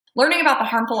learning about the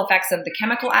harmful effects of the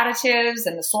chemical additives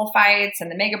and the sulfites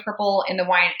and the mega purple in the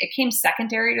wine, it came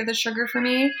secondary to the sugar for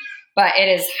me, but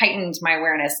it has heightened my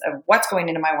awareness of what's going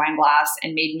into my wine glass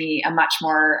and made me a much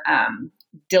more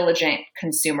diligent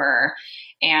consumer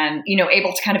and,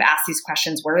 able to kind of ask these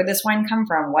questions. Where did this wine come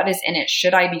from? What is in it?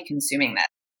 Should I be consuming this?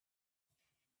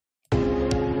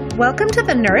 Welcome to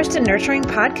the Nourished and Nurturing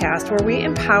podcast, where we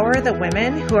empower the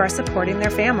women who are supporting their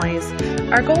families.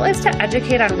 Our goal is to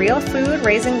educate on real food,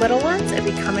 raising little ones, and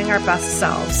becoming our best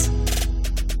selves.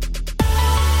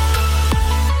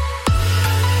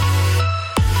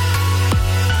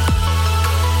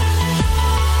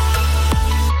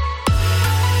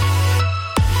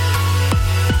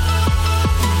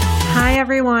 Hi,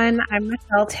 everyone. I'm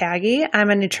Michelle Taggy. I'm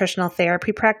a nutritional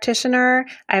therapy practitioner.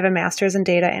 I have a master's in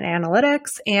data and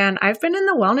analytics, and I've been in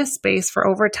the wellness space for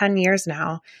over 10 years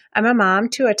now. I'm a mom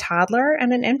to a toddler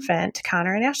and an infant,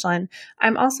 Connor and Ashlyn.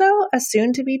 I'm also a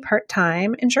soon-to-be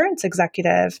part-time insurance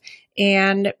executive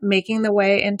and making the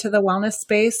way into the wellness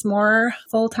space more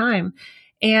full-time.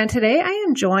 And today I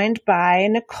am joined by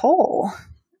Nicole.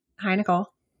 Hi,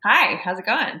 Nicole. Hi, how's it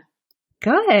going?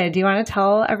 Good. Do you want to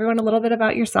tell everyone a little bit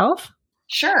about yourself?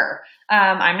 Sure.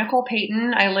 I'm Nicole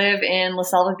Payton. I live in La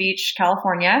Selva Beach,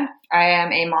 California. I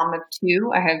am a mom of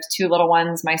two. I have two little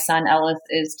ones. My son Ellis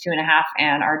is 2.5,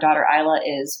 and our daughter Isla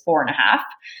is 4.5.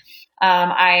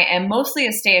 I am mostly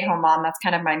a stay-at-home mom. That's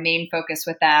kind of my main focus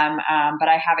with them. But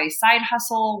I have a side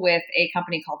hustle with a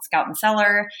company called Scout and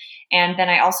Cellar. And then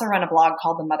I also run a blog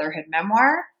called The Motherhood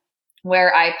Memoir,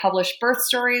 where I publish birth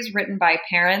stories written by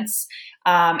parents,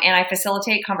 and I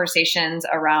facilitate conversations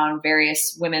around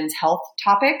various women's health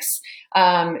topics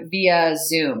via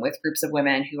Zoom with groups of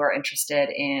women who are interested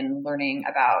in learning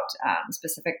about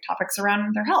specific topics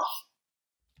around their health.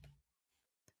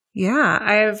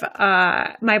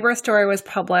 Yeah, my birth story was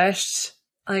published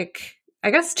I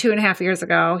guess 2.5 years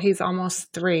ago. He's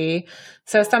almost 3.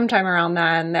 So sometime around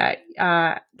then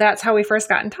that's how we first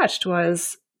got in touch,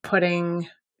 was putting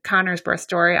Connor's birth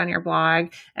story on your blog.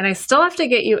 And I still have to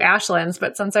get you Ashlyn's,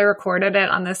 but since I recorded it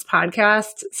on this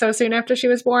podcast so soon after she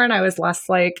was born, I was less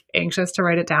anxious to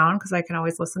write it down because I can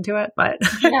always listen to it, but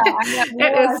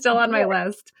it is still on my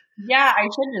list. Yeah, I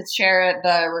should just share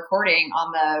the recording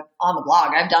on the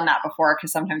blog. I've done that before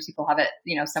because sometimes people have it,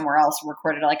 somewhere else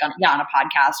recorded on a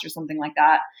podcast or something like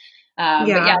that. But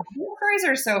birth stories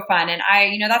are so fun. And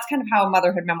that's kind of how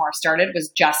Motherhood Memoir started, was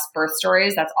just birth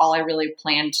stories. That's all I really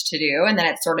planned to do. And then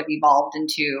it sort of evolved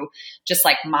into just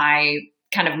my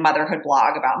kind of motherhood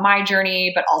blog about my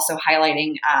journey, but also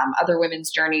highlighting other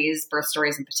women's journeys, birth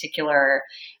stories in particular.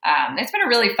 It's been a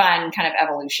really fun kind of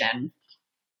evolution.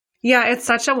 Yeah, it's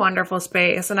such a wonderful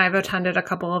space. And I've attended a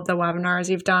couple of the webinars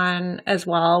you've done as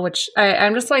well, which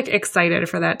I'm just excited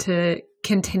for that to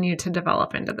continue to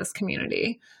develop into this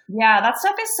community. Yeah, that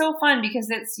stuff is so fun because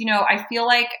it's, I feel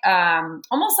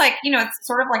almost it's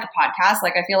sort of like a podcast.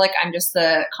 I feel like I'm just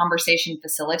the conversation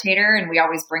facilitator, and we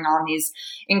always bring on these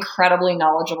incredibly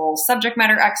knowledgeable subject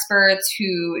matter experts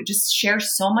who just share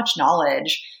so much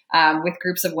knowledge with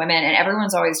groups of women, and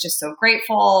everyone's always just so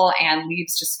grateful and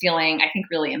leaves just feeling, I think,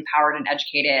 really empowered and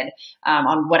educated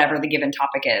on whatever the given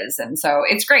topic is. And so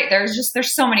it's great. There's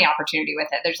so many opportunity with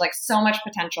it. There's so much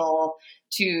potential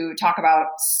to talk about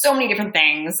so many different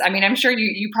things. I mean, I'm sure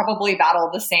you probably battle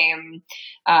the same,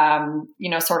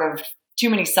 sort of too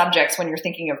many subjects when you're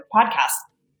thinking of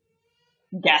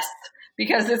podcast guests,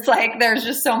 because it's there's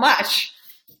just so much.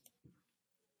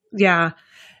 Yeah.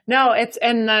 No,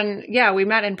 we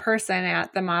met in person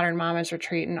at the Modern Mamas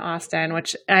Retreat in Austin,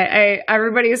 which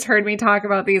everybody's heard me talk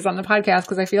about these on the podcast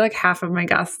because I feel like half of my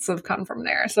guests have come from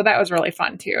there. So that was really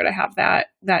fun too, to have that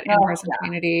in-person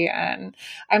community. And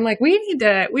I'm we need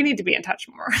to be in touch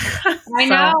more. I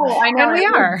know. And we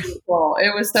are.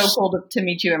 It was so cool to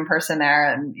meet you in person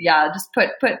there. And just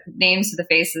put names to the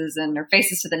faces or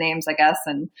faces to the names, I guess.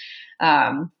 And,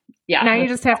 now you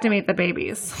just have to meet the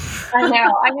babies. I know.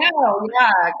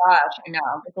 Yeah, gosh, I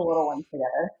know. Get the little ones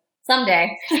together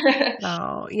someday.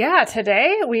 Oh, yeah.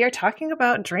 Today we are talking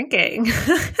about drinking.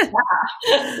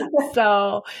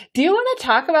 So do you want to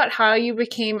talk about how you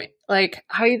became,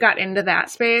 how you got into that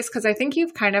space? Because I think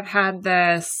you've kind of had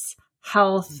this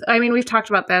health. I mean, we've talked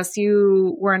about this.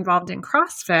 You were involved in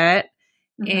CrossFit.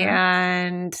 Mm-hmm.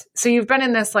 And so you've been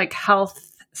in this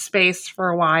health space for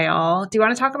a while. Do you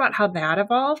want to talk about how that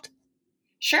evolved?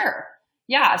 Sure.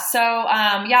 Yeah. So,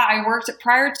 I worked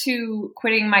prior to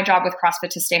quitting my job with CrossFit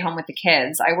to stay home with the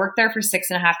kids. I worked there for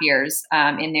 6.5 years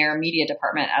in their media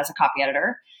department as a copy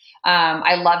editor.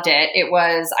 I loved it.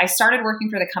 I started working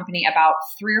for the company about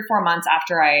 3 or 4 months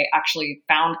after I actually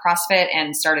found CrossFit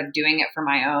and started doing it for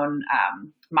my own,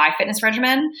 my fitness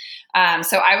regimen.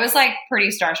 So I was like pretty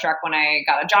starstruck when I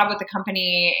got a job with the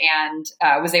company and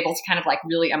was able to kind of like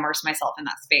really immerse myself in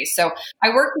that space. So I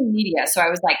worked in media, so I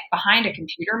was like behind a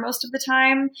computer most of the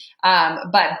time.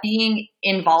 But being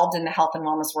involved in the health and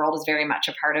wellness world is very much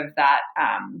a part of that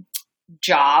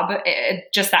job.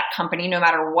 Just that company, no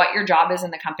matter what your job is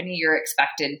in the company, you're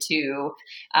expected to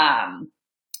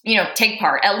take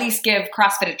part, at least give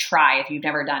CrossFit a try if you've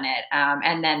never done it.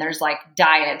 And then there's like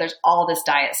diet, there's all this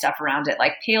diet stuff around it.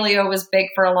 Like paleo was big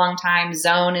for a long time.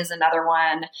 Zone is another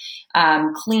one.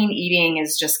 Clean eating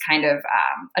is just kind of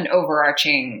an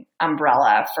overarching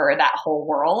umbrella for that whole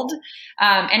world.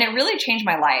 And it really changed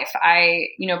my life.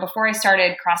 Before I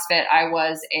started CrossFit, I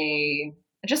was an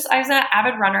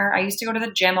avid runner. I used to go to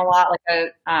the gym a lot, like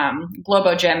a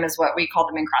Globo gym is what we called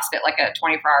them in CrossFit, like a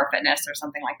 24-hour fitness or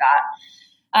something like that.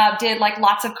 Did like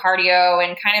lots of cardio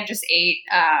and kind of just ate,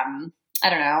 I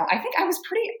don't know. I think I was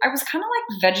kind of like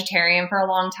vegetarian for a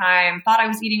long time, thought I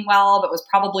was eating well, but was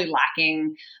probably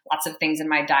lacking lots of things in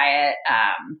my diet.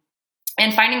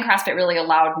 And finding CrossFit really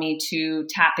allowed me to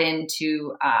tap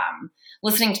into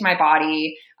listening to my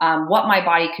body, what my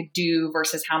body could do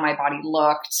versus how my body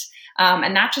looked.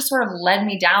 And that just sort of led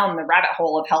me down the rabbit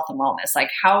hole of health and wellness.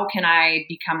 Like, how can I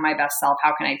become my best self?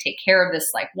 How can I take care of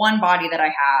this like one body that I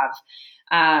have?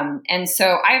 And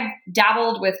so I've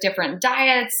dabbled with different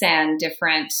diets and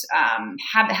different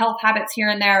health habits here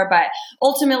and there, but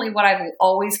ultimately what I've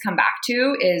always come back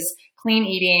to is clean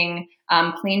eating,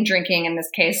 clean drinking in this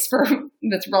case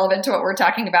that's relevant to what we're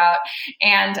talking about,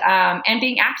 and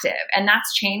being active. And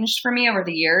that's changed for me over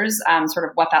the years. Sort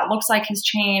of what that looks like has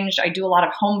changed. I do a lot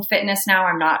of home fitness now.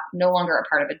 I'm no longer a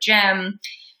part of a gym.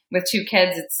 With 2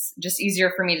 kids, it's just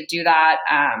easier for me to do that.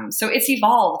 So it's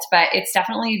evolved, but it's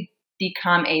definitely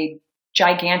become a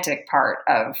gigantic part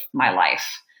of my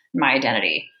life, my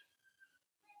identity.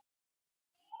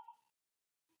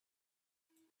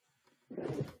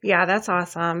 Yeah, that's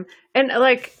awesome. And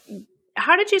like,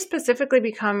 how did you specifically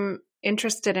become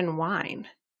interested in wine?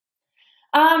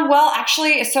 Well,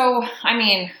 actually,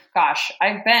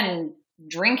 I've been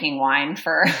drinking wine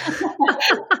for I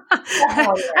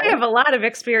have a lot of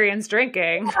experience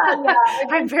drinking. Yeah.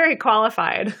 I'm very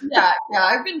qualified. Yeah.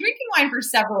 I've been drinking wine for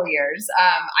several years.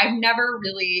 I've never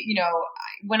really,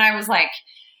 when I was like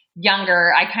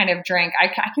younger, I kind of drank. I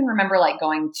can remember like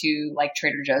going to like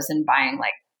Trader Joe's and buying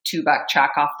like $2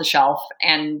 Chuck off the shelf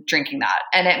and drinking that.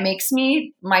 And it makes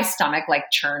my stomach like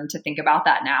churn to think about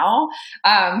that now.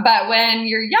 But when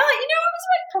you're young, I was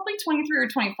like probably 23 or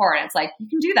 24 and it's like, you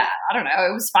can do that. I don't know.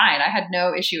 It was fine. I had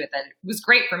no issue with it. It was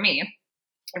great for me.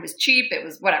 It was cheap. It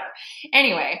was whatever.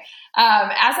 Anyway,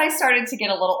 as I started to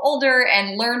get a little older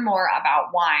and learn more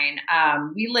about wine,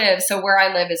 where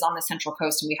I live is on the Central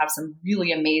Coast and we have some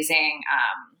really amazing,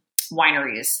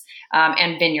 wineries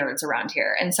and vineyards around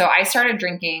here. And so I started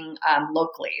drinking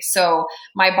locally. So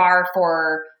my bar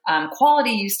for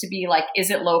quality used to be like, is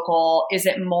it local? Is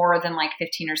it more than like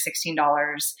 $15 or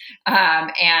 $16?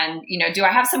 And, do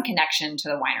I have some connection to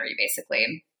the winery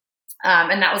basically?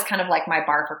 And that was kind of like my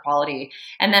bar for quality.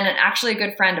 And then actually a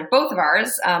good friend of both of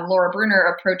ours, Laura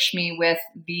Bruner, approached me with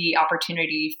the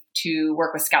opportunity to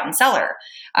work with Scout and Cellar,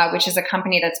 which is a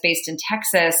company that's based in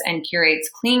Texas and curates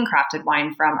clean crafted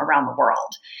wine from around the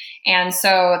world. And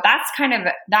so that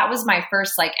was my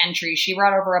first like entry. She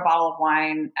brought over a bottle of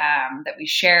wine that we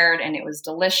shared and it was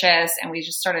delicious. And we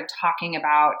just started talking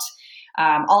about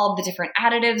all of the different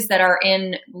additives that are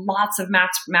in lots of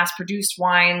mass-produced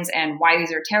wines and why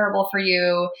these are terrible for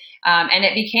you. And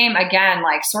it became, again,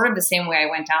 like sort of the same way I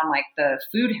went down like the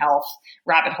food health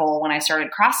rabbit hole when I started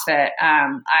CrossFit.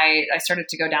 I started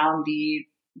to go down the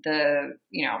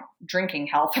drinking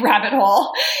health rabbit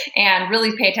hole and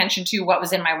really pay attention to what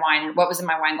was in my wine, what was in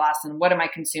my wine glass and what am I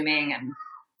consuming. And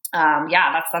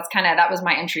that was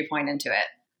my entry point into it.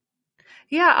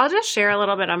 Yeah, I'll just share a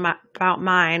little bit about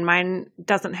mine. Mine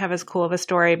doesn't have as cool of a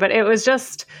story, but it was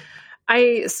just,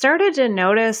 I started to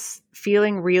notice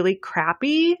feeling really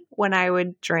crappy when I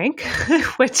would drink,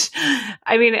 which,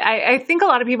 I think a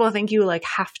lot of people think you like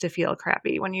have to feel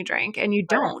crappy when you drink and you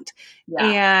don't. Yeah.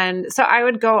 And so I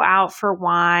would go out for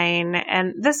wine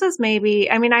and this is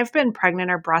I've been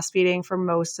pregnant or breastfeeding for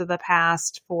most of the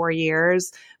past 4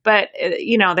 years, but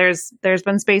there's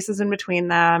been spaces in between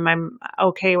them. I'm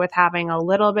okay with having a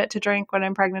little bit to drink when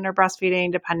I'm pregnant or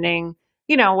breastfeeding, depending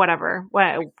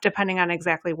on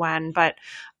exactly when, but,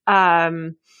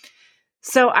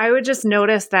 So I would just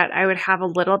notice that I would have a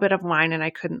little bit of wine and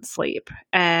I couldn't sleep.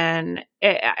 And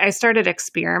I started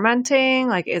experimenting.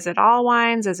 Like, is it all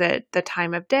wines? Is it the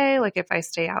time of day? Like if I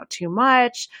stay out too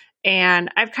much? And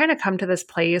I've kind of come to this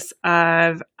place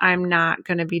of I'm not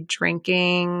going to be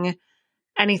drinking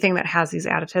anything that has these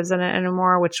additives in it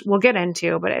anymore, which we'll get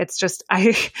into, but it's just,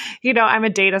 I'm a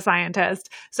data scientist.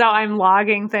 So I'm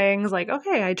logging things like,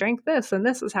 okay, I drank this and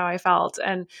this is how I felt.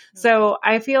 And so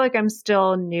I feel like I'm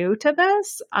still new to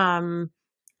this. And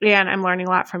I'm learning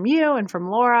a lot from you and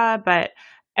from Laura, but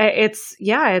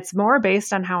it's more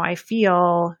based on how I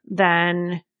feel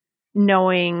than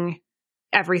knowing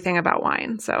everything about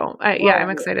wine. So I'm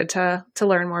excited to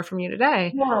learn more from you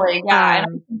today. Totally. Yeah. And I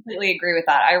completely agree with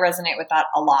that. I resonate with that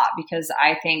a lot because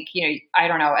I think, I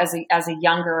don't know, as a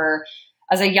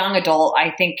young adult,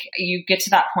 I think you get to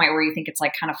that point where you think it's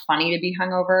like kind of funny to be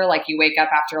hungover. Like you wake up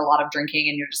after a lot of drinking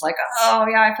and you're just like, oh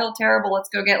yeah, I feel terrible. Let's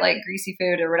go get like greasy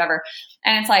food or whatever.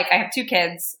 And it's like, I have 2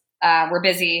 kids. We're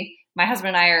busy. My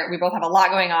husband and I we both have a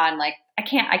lot going on. Like I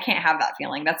can't have that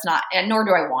feeling. That's not, and nor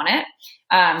do I want it.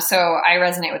 So I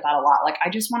resonate with that a lot. Like, I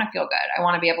just want to feel good. I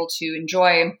want to be able to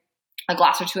enjoy a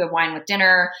glass or 2 of wine with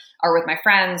dinner or with my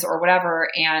friends or whatever,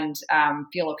 and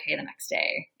feel okay the next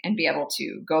day and be able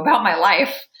to go about my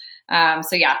life.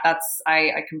 So yeah,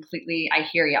 I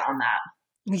hear you on that.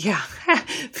 Yeah.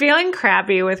 Feeling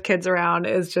crappy with kids around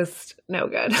is just no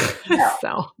good. No,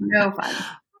 so no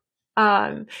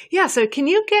fun. So can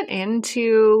you get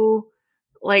into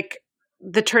like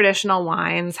the traditional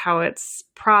wines, how it's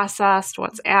processed,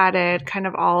 what's added, kind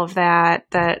of all of that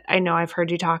I know I've heard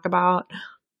you talk about?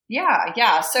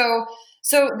 Yeah. So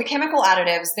the chemical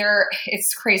additives,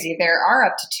 it's crazy. There are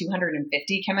up to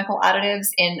 250 chemical additives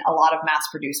in a lot of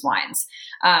mass-produced wines.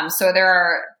 So there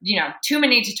are, too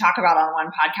many to talk about on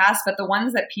one podcast, but the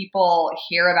ones that people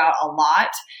hear about a lot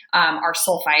are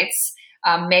sulfites.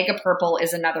 Mega purple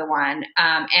is another one,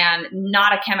 and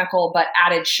not a chemical, but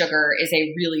added sugar is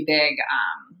a really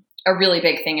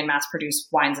big thing in mass-produced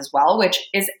wines as well, which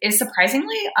is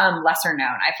surprisingly lesser known.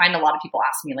 I find a lot of people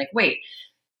ask me like, "Wait,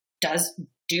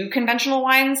 do conventional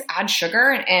wines add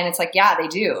sugar?" And it's like, yeah, they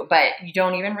do, but you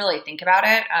don't even really think about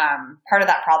it. Part of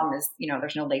that problem is,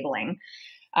 there's no labeling.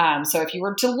 So if you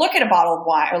were to look at a bottle of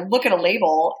wine or look at a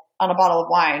label on a bottle of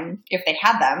wine, if they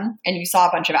had them and you saw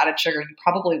a bunch of added sugar, you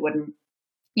probably wouldn't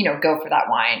go for that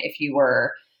wine if you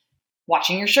were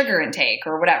watching your sugar intake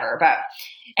or whatever. But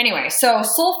anyway, so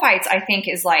sulfites, I think,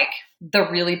 is like the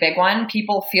really big one.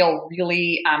 People feel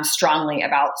really strongly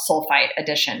about sulfite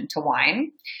addition to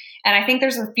wine. And I think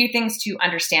there's a few things to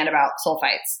understand about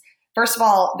sulfites. First of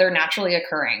all, they're naturally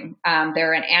occurring.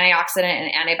 They're an antioxidant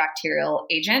and antibacterial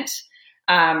agent.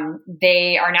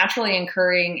 They are naturally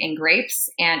occurring in grapes,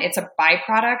 and it's a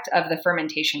byproduct of the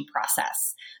fermentation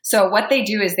process. So what they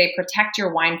do is they protect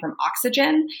your wine from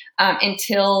oxygen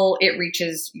until it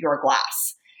reaches your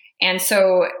glass. And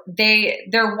so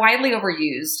they're widely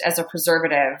overused as a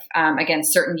preservative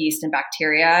against certain yeast and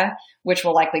bacteria, which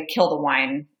will likely kill the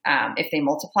wine if they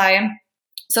multiply.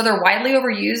 So they're widely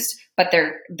overused, but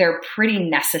they're pretty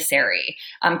necessary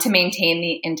to maintain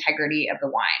the integrity of the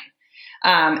wine.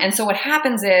 And so what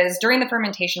happens is during the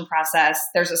fermentation process,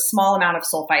 there's a small amount of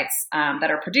sulfites that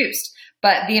are produced,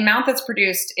 but the amount that's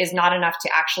produced is not enough to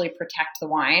actually protect the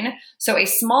wine. So a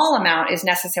small amount is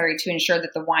necessary to ensure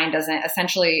that the wine doesn't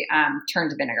essentially turn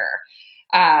to vinegar.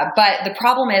 But the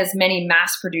problem is many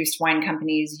mass-produced wine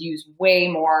companies use way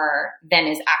more than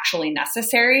is actually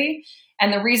necessary.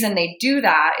 And the reason they do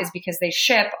that is because they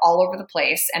ship all over the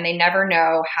place and they never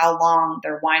know how long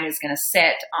their wine is going to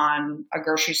sit on a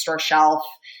grocery store shelf,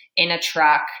 in a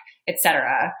truck,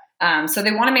 etc. So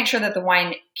they want to make sure that the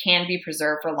wine can be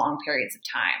preserved for long periods of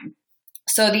time.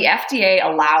 So the FDA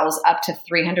allows up to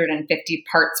 350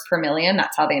 parts per million.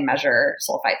 That's how they measure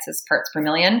sulfites, as parts per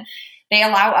million. They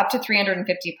allow up to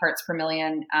 350 parts per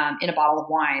million in a bottle of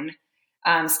wine.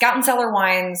 Scout and Cellar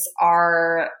wines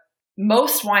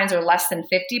most wines are less than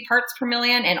 50 parts per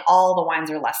million, and all the wines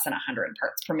are less than 100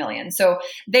 parts per million. So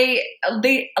they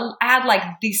add like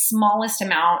the smallest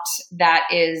amount that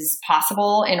is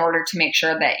possible in order to make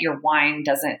sure that your wine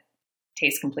doesn't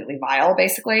taste completely vile,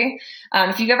 basically.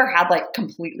 If you've ever had like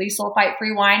completely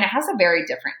sulfite-free wine, it has a very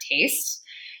different taste.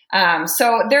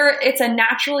 So it's a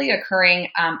naturally occurring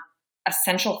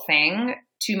essential thing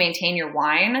to maintain your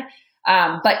wine,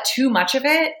 but too much of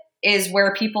it is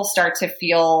where people start to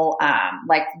feel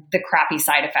like the crappy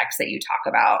side effects that you talk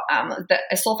about. The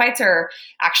sulfites are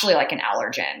actually like an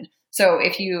allergen. So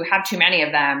if you have too many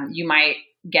of them, you might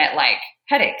get like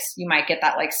headaches. You might get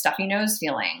that like stuffy nose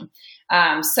feeling.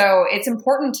 So it's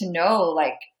important to know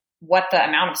like what the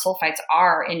amount of sulfites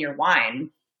are in your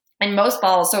wine. in most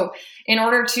bottles. So in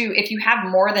order to, if you have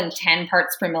more than 10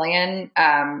 parts per million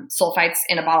sulfites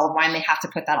in a bottle of wine, they have to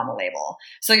put that on the label.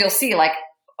 So you'll see like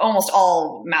almost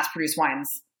all mass produced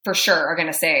wines for sure are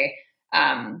going to say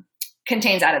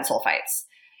contains added sulfites.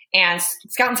 And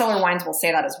Scout and Cellar wines will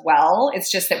say that as well. It's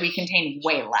just that we contain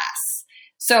way less.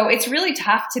 So it's really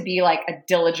tough to be like a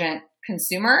diligent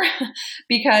consumer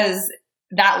because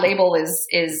that label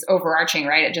is overarching,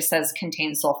 right? It just says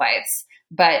contains sulfites,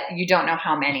 but you don't know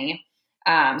how many.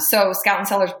 So Scout and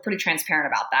Cellar is pretty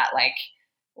transparent about that. Like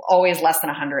always less than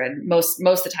 100, most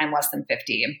of the time less than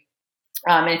 50.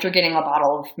 And if you're getting a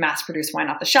bottle of mass produced wine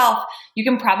off the shelf, you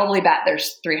can probably bet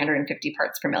there's 350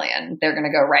 parts per million. They're going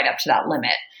to go right up to that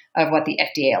limit of what the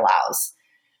FDA allows.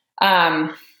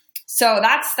 So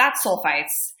that's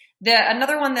sulfites.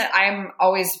 Another one that I'm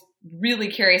always really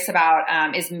curious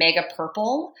about is Mega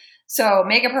Purple. So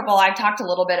Mega Purple, I've talked a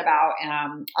little bit about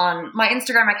on my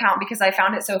Instagram account because I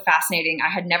found it so fascinating. I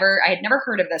had never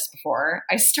heard of this before.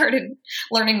 I started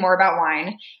learning more about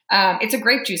wine. It's a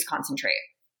grape juice concentrate.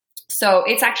 So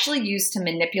it's actually used to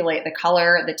manipulate the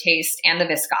color, the taste, and the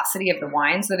viscosity of the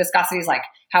wine. So the viscosity is like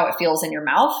how it feels in your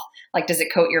mouth. Like, does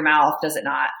it coat your mouth? Does it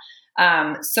not?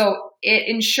 So it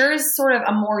ensures sort of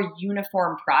a more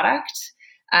uniform product.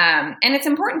 And it's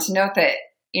important to note that,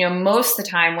 most of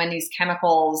the time when these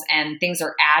chemicals and things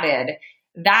are added,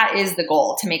 that is the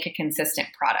goal, to make a consistent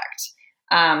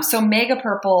product. So Mega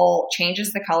Purple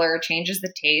changes the color, changes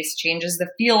the taste, changes the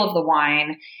feel of the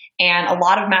wine. And a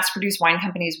lot of mass-produced wine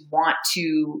companies want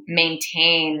to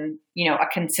maintain, a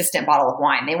consistent bottle of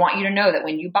wine. They want you to know that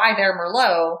when you buy their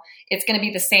Merlot, it's going to be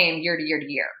the same year to year to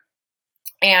year.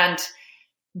 And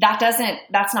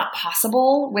that's not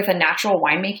possible with a natural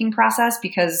winemaking process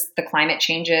because the climate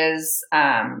changes,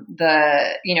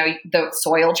 the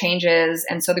soil changes,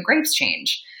 and so the grapes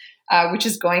change, which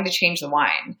is going to change the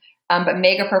wine. But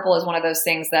Mega Purple is one of those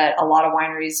things that a lot of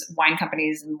wineries, wine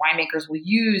companies, and winemakers will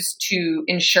use to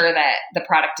ensure that the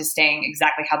product is staying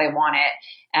exactly how they want it,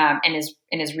 and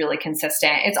is really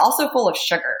consistent. It's also full of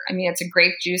sugar. I mean, it's a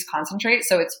grape juice concentrate,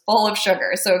 so it's full of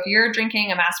sugar. So if you're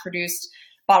drinking a mass-produced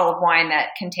bottle of wine that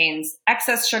contains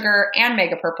excess sugar and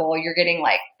Mega Purple, you're getting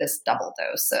like this double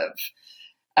dose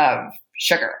of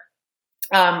sugar.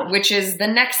 Which is the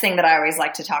next thing that I always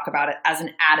like to talk about it as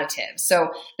an additive.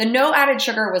 So the no added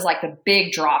sugar was like the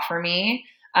big draw for me.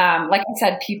 Like I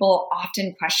said, people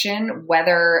often question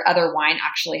whether other wine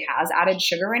actually has added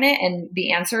sugar in it. And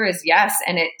the answer is yes.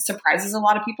 And it surprises a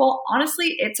lot of people.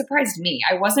 Honestly, it surprised me.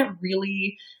 I wasn't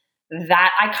really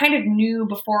that. I kind of knew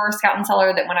before Scout and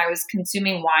Cellar that when I was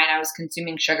consuming wine, I was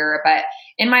consuming sugar. But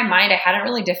in my mind, I hadn't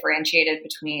really differentiated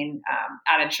between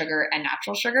added sugar and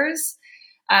natural sugars.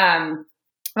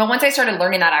 But once I started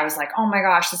learning that, I was like, oh my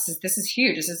gosh, this is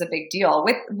huge. This is a big deal.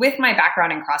 With my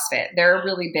background in CrossFit, they're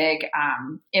really big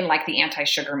in like the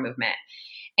anti-sugar movement.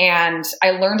 And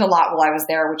I learned a lot while I was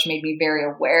there, which made me very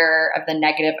aware of the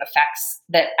negative effects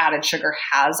that added sugar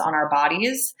has on our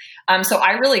bodies. So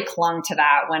I really clung to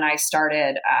that when I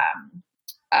started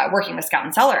working with Scout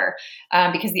and Cellar,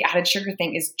 because the added sugar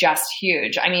thing is just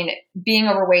huge. I mean, being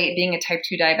overweight, being a type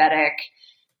 2 diabetic,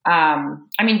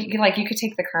 you could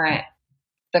take the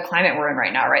climate we're in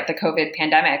right now, right? The COVID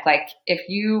pandemic. Like if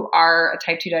you are a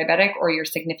type 2 diabetic or you're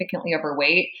significantly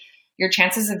overweight, your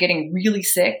chances of getting really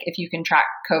sick if you contract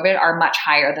COVID are much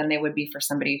higher than they would be for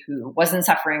somebody who wasn't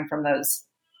suffering from those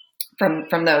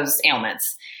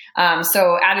ailments.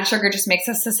 So added sugar just makes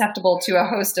us susceptible to a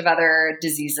host of other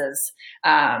diseases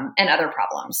and other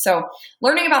problems. So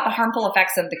learning about the harmful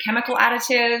effects of the chemical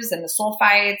additives and the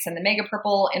sulfites and the Mega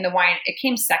Purple in the wine, it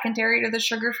came secondary to the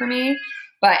sugar for me.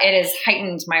 But it has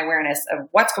heightened my awareness of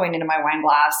what's going into my wine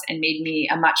glass and made me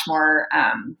a much more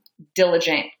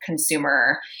diligent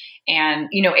consumer and,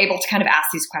 able to kind of ask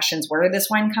these questions. Where did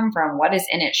this wine come from? What is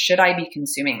in it? Should I be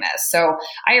consuming this? So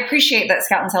I appreciate that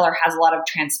Scout and Cellar has a lot of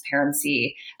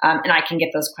transparency, and I can get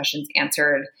those questions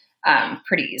answered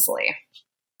pretty easily.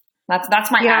 That's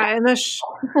my and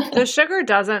the sugar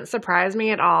doesn't surprise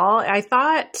me at all. I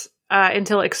thought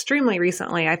until extremely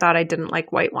recently, I thought I didn't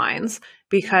like white wines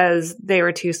because they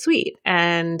were too sweet.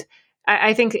 And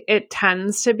I think it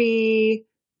tends to be,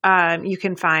 you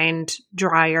can find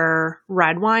drier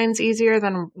red wines easier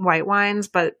than white wines,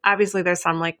 but obviously there's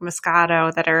some like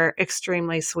Moscato that are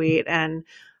extremely sweet. And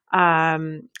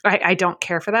I don't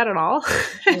care for that at all.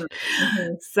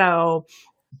 Mm-hmm. So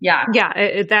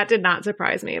that did not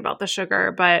surprise me about the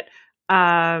sugar, but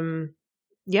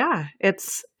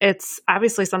it's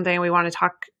obviously something we want to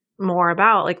talk more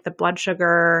about, like the blood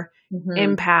sugar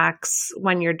impacts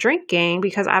when you're drinking,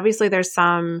 because obviously there's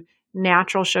some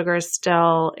natural sugars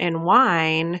still in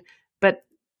wine, but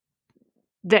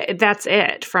that's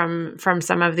it from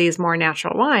some of these more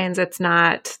natural wines. It's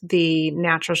not the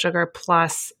natural sugar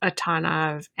plus a ton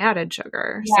of added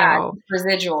sugar. Yeah, So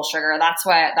residual sugar. That's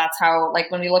how, like,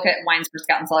 when we look at wines for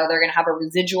Scout and Cellar, they're going to have a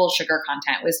residual sugar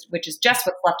content, which is just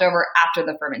what's left over after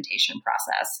the fermentation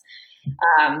process.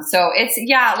 So it's,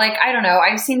 like, I don't know.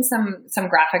 I've seen some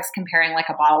graphics comparing like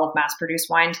a bottle of mass produced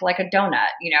wine to like a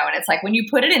donut, and it's like when you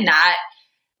put it in that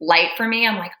light for me,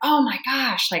 I'm like, oh my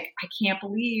gosh, like I can't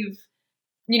believe,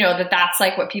 that's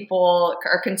like what people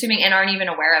are consuming and aren't even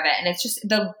aware of it. And it's just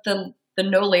the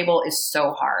no label is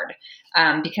so hard.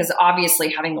 Because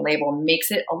obviously having the label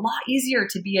makes it a lot easier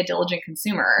to be a diligent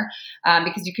consumer,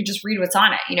 because you could just read what's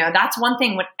on it. That's one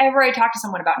thing whenever I talk to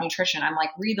someone about nutrition, I'm like,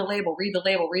 read the label,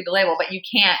 but you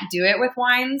can't do it with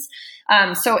wines.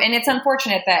 And it's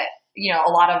unfortunate that,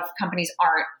 a lot of companies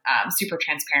aren't super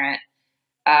transparent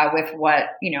with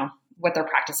what their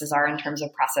practices are in terms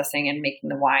of processing and making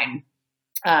the wine.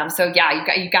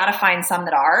 You got to find some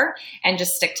that are, and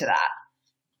just stick to that.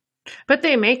 But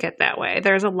they make it that way.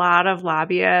 There's a lot of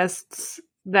lobbyists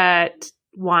that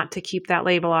want to keep that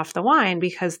label off the wine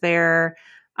because there's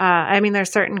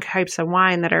certain types of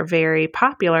wine that are very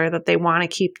popular that they want to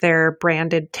keep their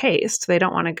branded taste. They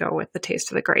don't want to go with the taste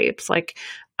of the grapes. Like,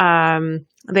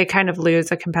 they kind of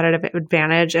lose a competitive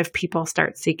advantage if people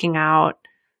start seeking out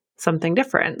something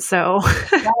different. So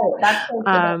that's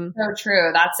so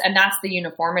true. That's the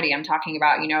uniformity I'm talking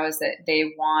about, is that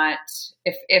they want,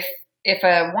 if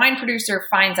a wine producer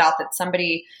finds out that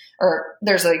somebody, or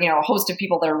there's a host of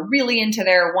people that are really into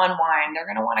their one wine, they're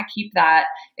going to want to keep that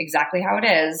exactly how it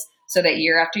is, so that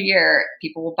year after year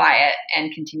people will buy it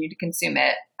and continue to consume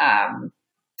it,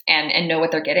 and know what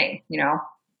they're getting.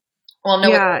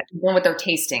 What they're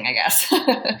tasting, I guess.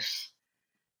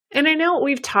 And I know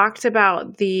we've talked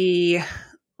about the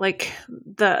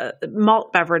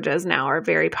malt beverages now are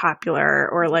very popular,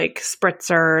 or like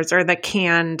spritzers or the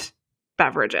canned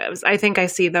beverages. I think I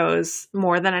see those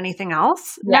more than anything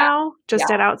else now,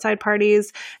 just at outside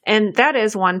parties. And that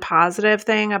is one positive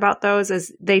thing about those,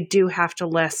 is they do have to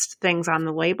list things on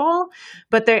the label,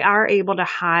 but they are able to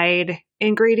hide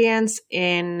ingredients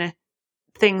in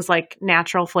things like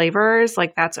natural flavors.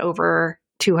 Like that's over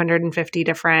 250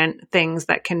 different things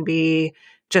that can be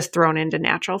just thrown into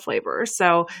natural flavors.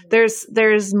 So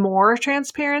there's more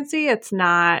transparency. It's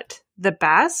not the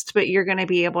best, but you're going to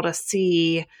be able to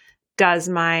see, does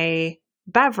my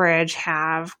beverage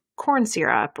have corn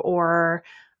syrup or,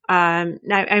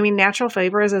 natural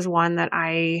flavors is one that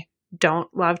I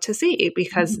don't love to see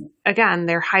because again,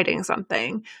 they're hiding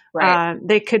something. Right.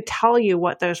 They could tell you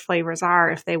what those flavors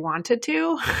are if they wanted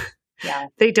to. Yeah.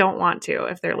 They don't want to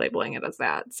if they're labeling it as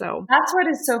that. So that's what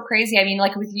is so crazy. I mean,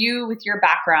 like with your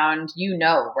background,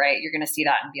 right? You're going to see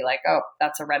that and be like, oh,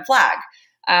 that's a red flag.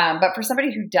 But for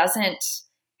somebody who doesn't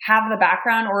have the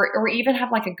background or even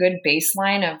have like a good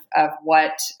baseline of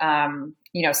what,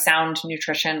 sound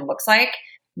nutrition looks like,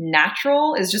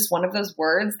 natural is just one of those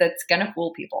words that's going to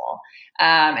fool people.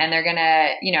 And they're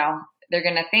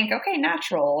going to think, okay,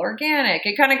 natural, organic.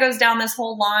 It kind of goes down this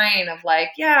whole line of like,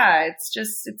 yeah,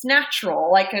 it's natural,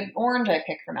 like an orange I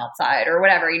picked from outside or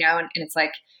whatever, and it's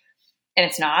like, and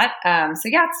it's not.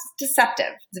 It's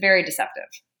deceptive. It's very deceptive.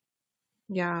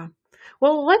 Yeah.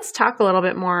 Well, let's talk a little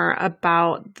bit more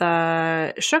about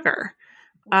the sugar.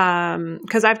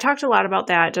 'Cause I've talked a lot about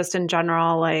that just in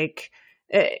general. Like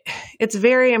it's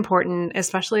very important,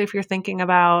 especially if you're thinking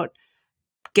about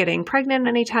getting pregnant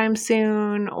anytime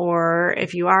soon, or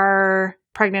if you are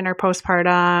pregnant or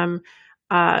postpartum,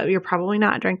 you're probably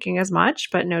not drinking as much,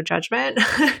 but no judgment.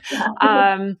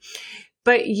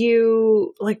 But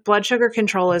blood sugar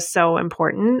control is so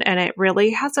important, and it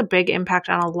really has a big impact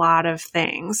on a lot of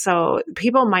things. So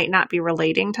people might not be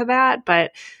relating to that,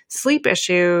 but sleep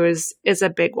issues is a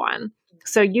big one.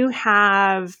 So you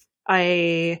have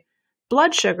a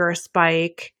blood sugar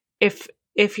spike.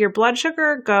 If your blood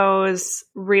sugar goes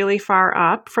really far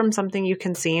up from something you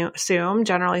consume,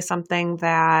 generally something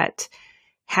that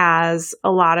has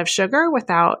a lot of sugar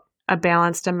without a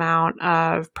balanced amount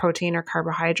of protein or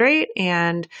carbohydrate,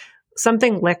 and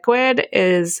something liquid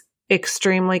is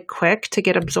extremely quick to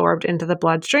get absorbed into the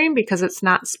bloodstream because it's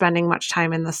not spending much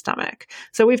time in the stomach.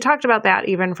 So we've talked about that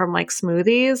even from like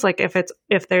smoothies, like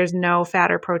if there's no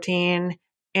fat or protein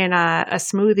in a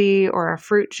smoothie or a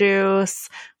fruit juice,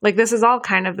 like this is all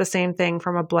kind of the same thing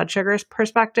from a blood sugar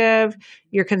perspective.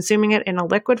 You're consuming it in a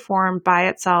liquid form by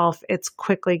itself. It's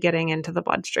quickly getting into the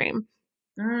bloodstream.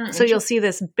 So you'll see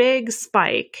this big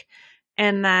spike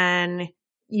and then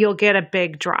you'll get a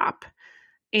big drop.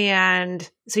 And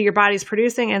so your body's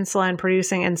producing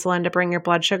insulin to bring your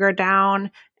blood sugar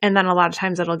down. And then a lot of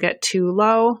times it'll get too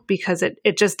low because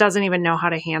it just doesn't even know how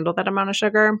to handle that amount of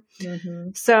sugar. Mm-hmm.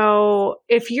 So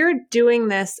if you're doing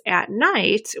this at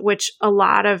night, which a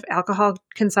lot of alcohol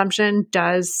consumption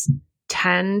does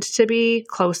tend to be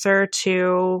closer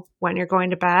to when you're going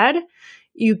to bed,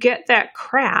 you get that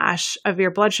crash of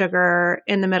your blood sugar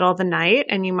in the middle of the night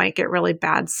and you might get really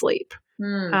bad sleep.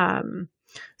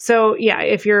 So yeah,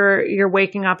 if you're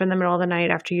waking up in the middle of the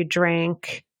night after you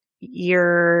drink,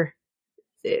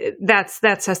 that's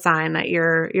a sign that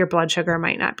your blood sugar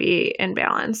might not be in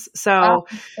balance. So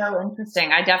so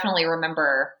interesting. I definitely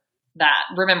remember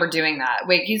doing that.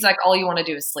 Wait, he's like, all you want to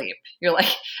do is sleep. You're like,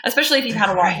 especially if you've had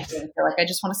a lot of drink, you're like, I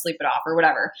just want to sleep it off or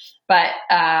whatever. But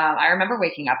I remember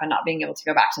waking up and not being able to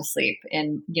go back to sleep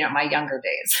in, my younger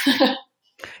days.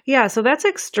 Yeah. So that's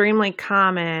extremely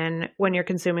common when you're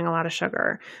consuming a lot of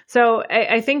sugar. So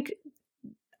I think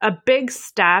a big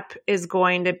step is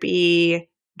going to be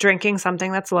drinking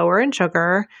something that's lower in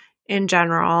sugar in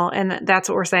general. And that's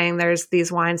what we're saying. There's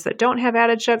these wines that don't have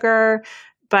added sugar,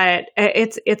 but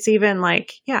it's even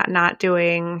like, not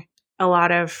doing a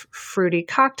lot of fruity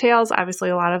cocktails.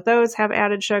 Obviously, a lot of those have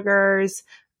added sugars.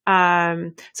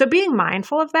 So being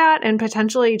mindful of that and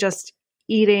potentially just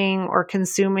eating or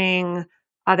consuming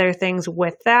other things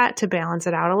with that to balance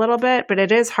it out a little bit, but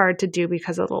it is hard to do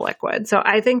because of the liquid. So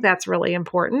I think that's really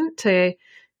important to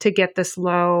get this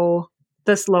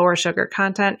lower sugar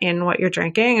content in what you're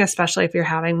drinking, especially if you're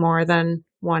having more than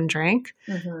one drink.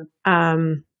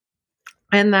 Mm-hmm.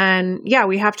 And then,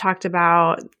 we have talked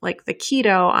about like the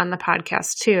keto on the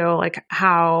podcast too, like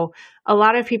how a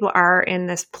lot of people are in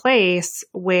this place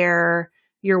where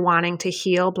you're wanting to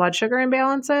heal blood sugar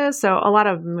imbalances. So a lot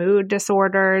of mood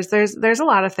disorders, there's a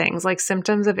lot of things like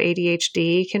symptoms of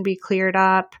ADHD can be cleared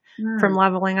up from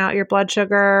leveling out your blood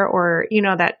sugar, or,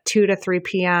 that 2 to 3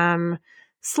 p.m.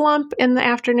 slump in the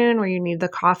afternoon where you need the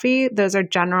coffee. Those are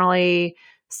generally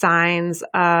signs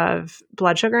of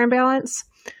blood sugar imbalance.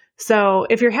 So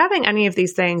if you're having any of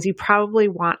these things, you probably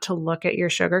want to look at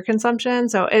your sugar consumption.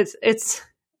 So it's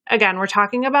again, we're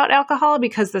talking about alcohol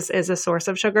because this is a source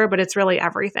of sugar, but it's really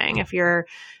everything if you're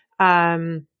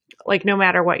like no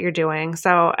matter what you're doing.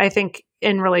 So I think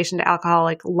in relation to alcohol,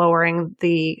 like lowering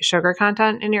the sugar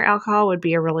content in your alcohol would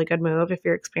be a really good move if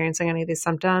you're experiencing any of these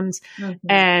symptoms. Mm-hmm.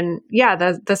 And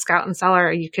the Scout and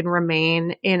Cellar, you can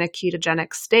remain in a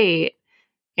ketogenic state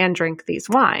and drink these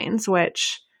wines,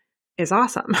 which is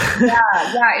awesome. Yeah.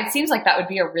 It seems like that would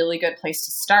be a really good place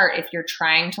to start if you're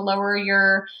trying to lower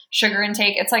your sugar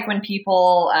intake. It's like when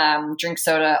people drink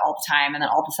soda all the time and then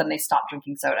all of a sudden they stop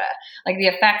drinking soda. Like the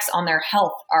effects on their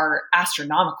health are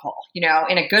astronomical, in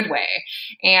a good way.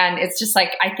 And it's just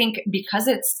like, I think because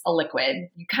it's a liquid,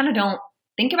 you kind of don't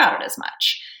think about it as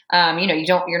much.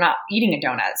 You're not eating a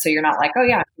donut. So you're not like, oh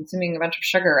yeah, I'm consuming a bunch of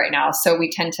sugar right now. So we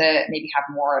tend to maybe have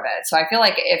more of it. So I feel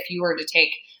like if you were to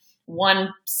take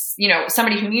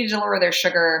somebody who needed to lower their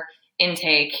sugar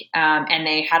intake, and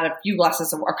they had a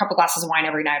couple glasses of wine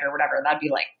every night or whatever, that'd be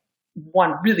like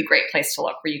one really great place to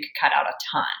look where you could cut out a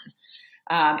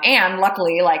ton. And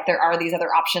luckily, like there are these other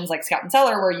options like Scout and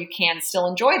Cellar where you can still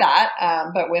enjoy that,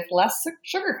 but with less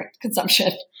sugar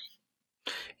consumption.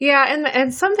 Yeah.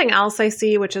 And something else I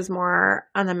see, which is more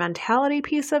on the mentality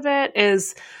piece of it,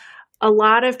 is a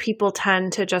lot of people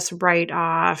tend to just write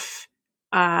off.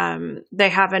 They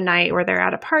have a night where they're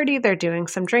at a party, they're doing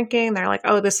some drinking. They're like,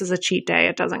 oh, this is a cheat day.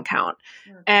 It doesn't count.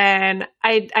 Mm-hmm. And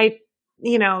I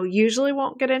usually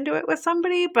won't get into it with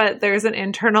somebody, but there's an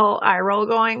internal eye roll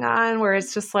going on where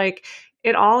it's just like,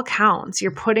 it all counts.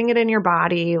 You're putting it in your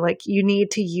body. Like you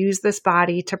need to use this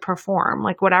body to perform.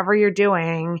 Like whatever you're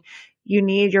doing, you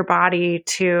need your body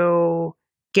to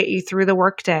get you through the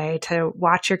workday, to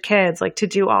watch your kids, like to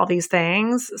do all these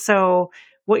things. So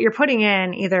what you're putting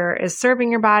in either is serving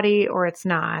your body or it's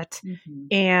not. Mm-hmm.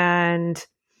 And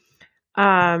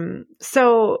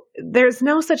so there's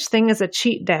no such thing as a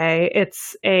cheat day.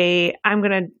 It's I'm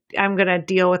going to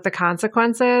deal with the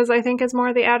consequences, I think is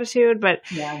more the attitude, but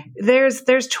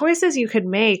there's choices you could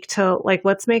make to like,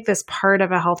 let's make this part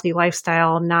of a healthy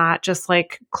lifestyle, not just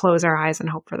like close our eyes and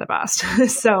hope for the best.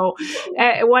 So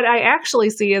what I actually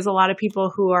see is a lot of people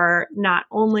who are not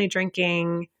only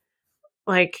drinking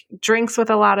like drinks with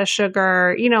a lot of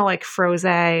sugar, like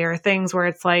frosé or things where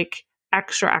it's like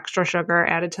extra sugar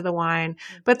added to the wine.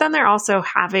 But then they're also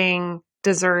having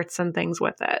desserts and things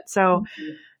with it. So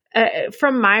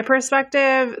from my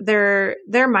perspective, there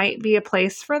might be a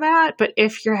place for that. But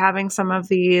if you're having some of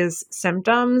these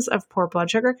symptoms of poor blood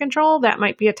sugar control, that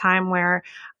might be a time where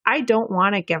I don't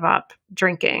want to give up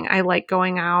drinking. I like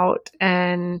going out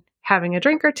and having a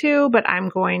drink or two, but I'm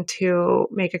going to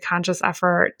make a conscious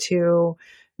effort to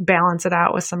balance it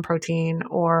out with some protein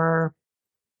or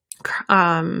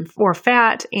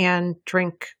fat and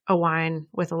drink a wine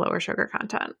with a lower sugar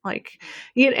content. Like,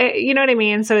 you know what I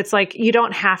mean? So it's like, you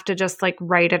don't have to just like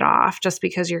write it off just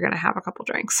because you're going to have a couple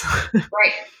drinks.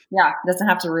 Right. Yeah. It doesn't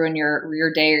have to ruin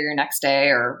your day or your next day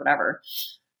or whatever.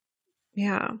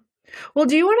 Yeah. Well,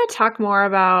 do you want to talk more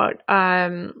about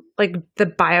like the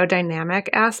biodynamic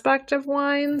aspect of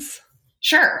wines?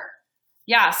 Sure.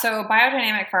 Yeah, so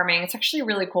biodynamic farming, it's actually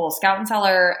really cool. Scout &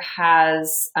 Cellar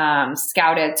has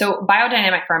scouted. So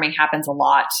biodynamic farming happens a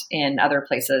lot in other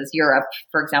places. Europe,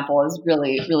 for example, is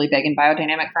really, really big in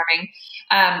biodynamic farming.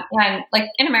 And like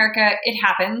in America, it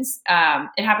happens.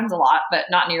 It happens a lot, but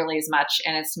not nearly as much.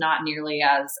 And it's not nearly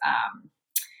as,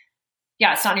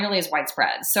 it's not nearly as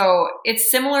widespread. So it's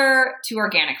similar to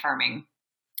organic farming,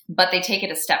 but they take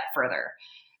it a step further.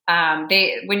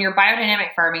 When you're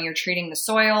biodynamic farming, you're treating the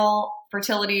soil,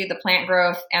 fertility, the plant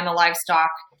growth, and the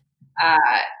livestock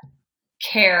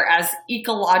care as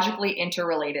ecologically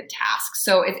interrelated tasks.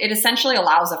 So it essentially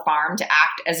allows a farm to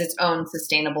act as its own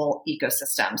sustainable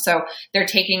ecosystem. So they're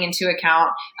taking into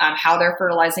account how they're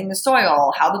fertilizing the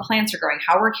soil, how the plants are growing,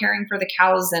 how we're caring for the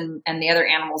cows and the other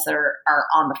animals that are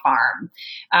on the farm.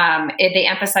 They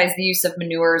emphasize the use of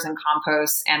manures and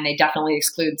compost, and they definitely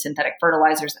exclude synthetic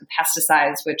fertilizers and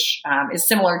pesticides, which is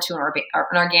similar to an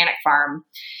organic farm.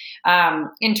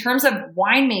 In terms of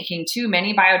winemaking too,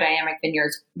 many biodynamic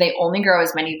vineyards, they only grow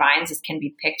as many vines as can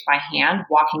be picked by hand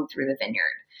walking through the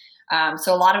vineyard.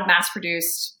 So a lot of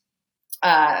mass-produced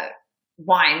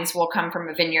wines will come from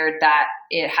a vineyard that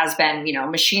it has been,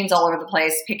 machines all over the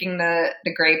place, picking the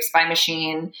grapes by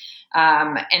machine,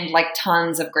 and like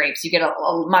tons of grapes. You get a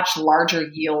much larger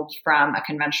yield from a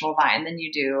conventional vine than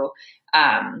you do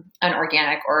an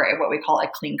organic or what we call a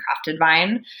clean crafted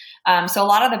vine. So a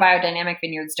lot of the biodynamic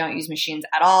vineyards don't use machines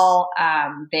at all.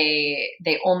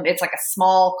 It's like a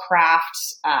small craft,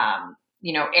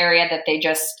 area that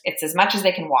it's as much as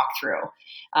they can walk through,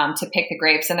 to pick the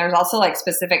grapes. And there's also like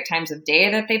specific times of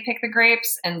day that they pick the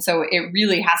grapes. And so it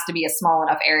really has to be a small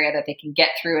enough area that they can get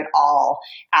through it all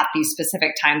at these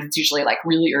specific times. It's usually like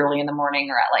really early in the morning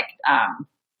or at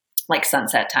like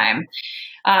sunset time.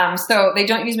 So they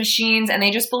don't use machines, and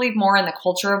they just believe more in the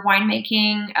culture of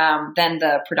winemaking than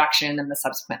the production and the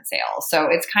subsequent sales. So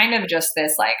it's kind of just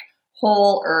this like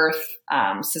whole earth,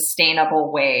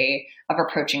 sustainable way of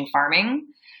approaching farming.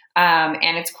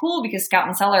 And it's cool because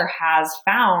Scout & Cellar has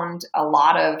found a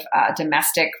lot of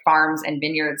domestic farms and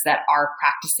vineyards that are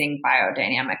practicing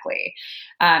biodynamically.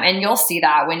 And you'll see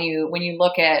that when you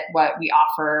look at what we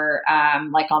offer,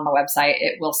 like on the website,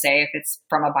 it will say if it's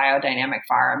from a biodynamic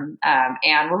farm.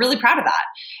 And we're really proud of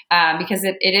that because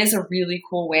it is a really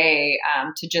cool way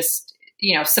to just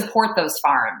support those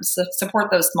farms, support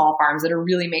those small farms that are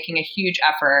really making a huge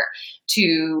effort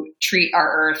to treat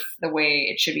our earth the way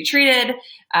it should be treated,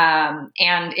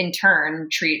 and in turn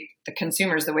treat the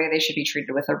consumers the way they should be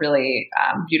treated with a really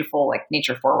beautiful, like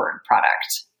nature forward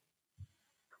product.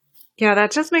 Yeah,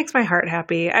 that just makes my heart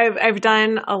happy. I've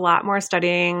done a lot more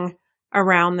studying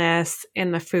around this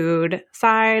in the food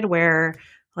side, where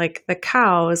like the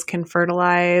cows can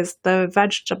fertilize the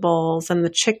vegetables and the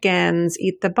chickens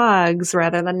eat the bugs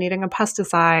rather than needing a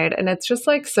pesticide. And it's just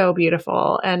like so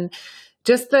beautiful. And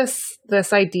just this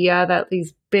idea that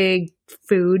these big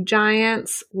food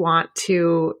giants want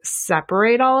to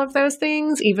separate all of those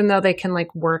things, even though they can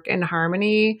like work in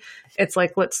harmony. It's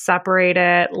like, let's separate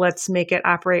it. Let's make it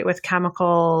operate with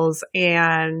chemicals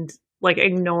and like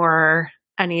ignore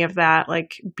any of that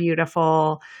like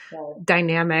beautiful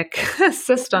dynamic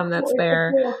system that's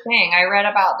there. It's a cool thing. I read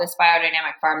about this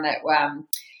biodynamic farm that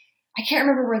I can't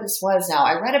remember where this was now.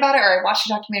 I read about it or I watched a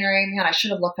documentary. Man, I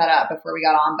should have looked that up before we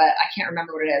got on, but I can't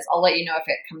remember what it is. I'll let you know if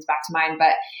it comes back to mind.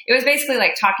 But it was basically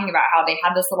like talking about how they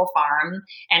had this little farm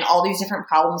and all these different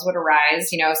problems would arise.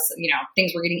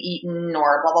 Things were getting eaten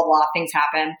or blah, blah, blah. Things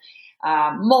happen.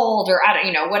 Mold or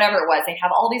whatever it was. They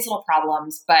have all these little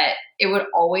problems, but it would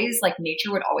always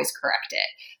nature would always correct it.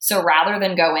 So rather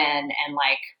than go in and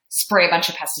like spray a bunch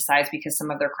of pesticides because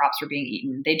some of their crops were being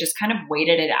eaten, they just kind of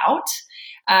waited it out.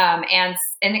 And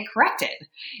it corrected,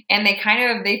 and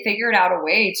they figured out a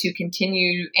way to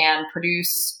continue and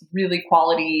produce really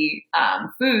quality,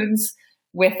 foods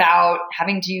without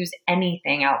having to use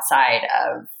anything outside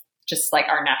of just like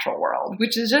our natural world,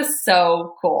 which is just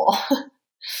so cool.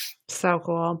 So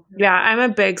cool. Yeah, I'm a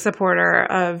big supporter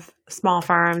of small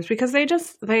farms because they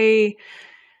just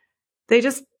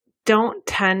don't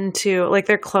tend to like,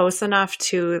 they're close enough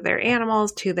to their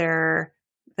animals, to their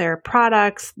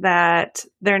products, that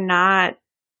they're not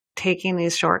taking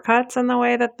these shortcuts in the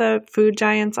way that the food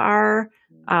giants are.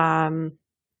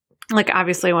 Like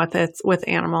obviously with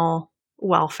animal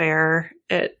welfare,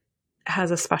 it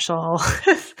has a special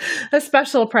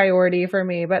priority for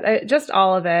me, but just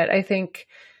all of it, I think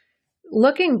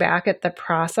looking back at the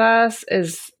process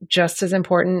is just as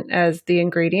important as the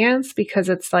ingredients, because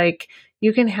it's like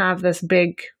you can have this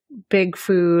big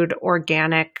food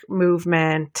organic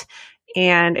movement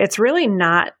and it's really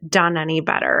not done any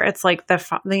better. It's like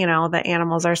the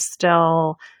animals are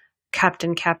still kept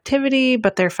in captivity,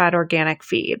 but they're fed organic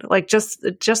feed. Like just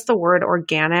the word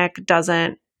organic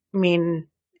doesn't mean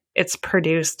it's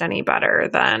produced any better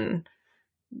than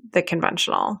the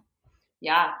conventional.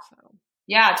 Yeah.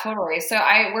 Yeah, totally. So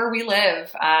where we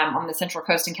live on the Central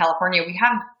Coast in California, we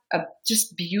have a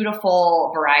just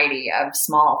beautiful variety of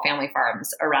small family farms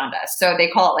around us. So they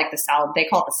call it the salad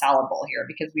bowl here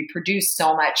because we produce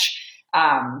so much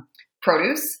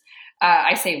produce.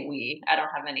 I say we, I don't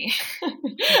have any,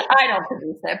 I don't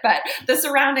produce it, but the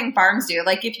surrounding farms do.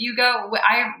 Like if you go,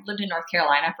 I lived in North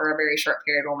Carolina for a very short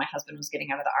period while my husband was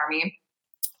getting out of the Army,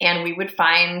 and we would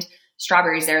find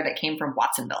strawberries there that came from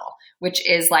Watsonville, which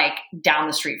is like down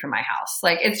the street from my house.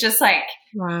 Like, it's just like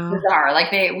bizarre.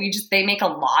 Like they make a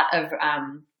lot of,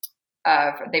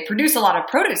 they produce a lot of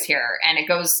produce here and it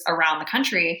goes around the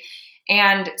country.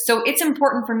 And so it's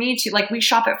important for me to, like, we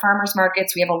shop at farmers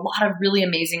markets. We have a lot of really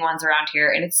amazing ones around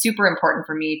here. And it's super important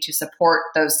for me to support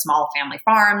those small family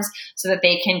farms so that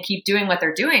they can keep doing what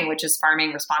they're doing, which is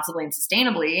farming responsibly and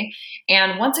sustainably.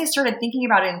 And once I started thinking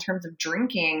about it in terms of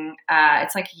drinking,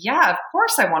 it's like, yeah, of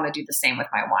course I want to do the same with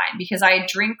my wine because I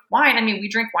drink wine. I mean, we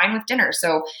drink wine with dinner.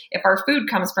 So if our food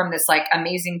comes from this like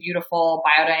amazing, beautiful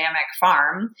biodynamic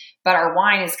farm, but our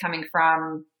wine is coming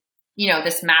from,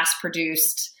 this mass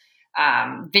produced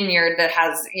vineyard that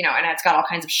has, and it's got all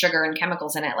kinds of sugar and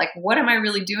chemicals in it. Like, what am I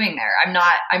really doing there? I'm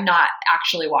not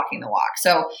actually walking the walk.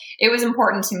 So it was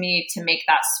important to me to make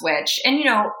that switch. And,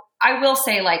 I will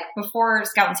say, like, before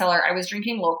Scout and Cellar, I was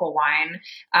drinking local wine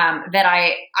that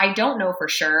I don't know for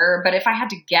sure, but if I had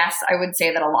to guess, I would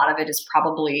say that a lot of it is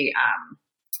probably,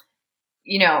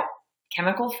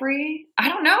 chemical free. I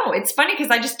don't know. It's funny because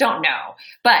I just don't know.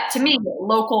 But to me,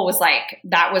 local was like,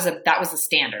 that was a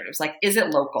standard. It was like, is it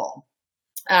local?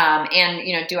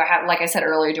 And do I have, like I said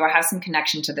earlier, do I have some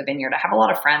connection to the vineyard? I have a lot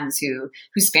of friends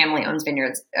whose family owns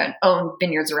vineyards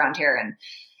around here.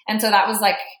 And so that was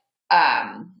like, so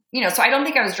I don't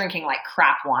think I was drinking like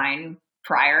crap wine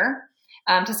prior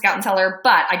to Scout and Cellar,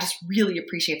 but I just really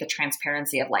appreciate the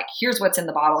transparency of like, here's what's in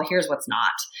the bottle, here's what's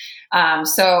not.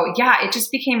 So yeah, it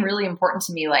just became really important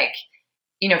to me, like,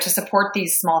 to support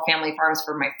these small family farms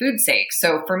for my food's sake.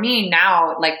 So for me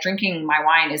now, like, drinking my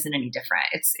wine isn't any different.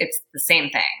 It's the same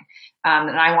thing.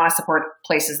 And I want to support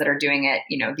places that are doing it,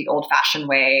 the old fashioned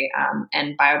way,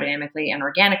 and biodynamically and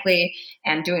organically,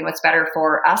 and doing what's better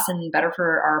for us and better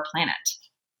for our planet.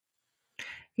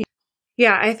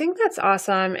 Yeah, I think that's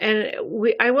awesome. And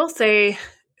I will say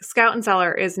Scout and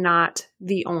Cellar is not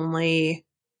the only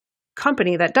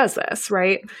company that does this,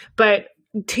 right? But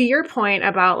to your point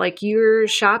about like you're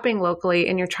shopping locally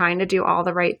and you're trying to do all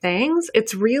the right things,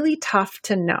 it's really tough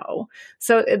to know.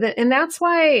 So, and that's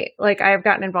why like I've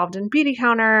gotten involved in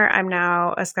Beautycounter. I'm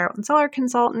now a Scout and Cellar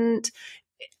consultant.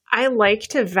 I like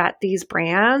to vet these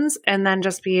brands and then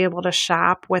just be able to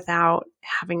shop without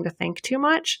having to think too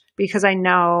much, because I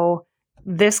know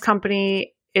this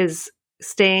company is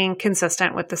staying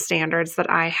consistent with the standards that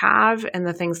I have and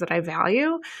the things that I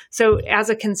value. So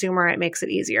as a consumer, it makes it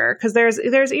easier because there's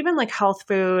even like health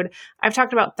food. I've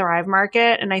talked about Thrive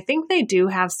Market, and I think they do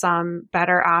have some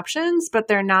better options, but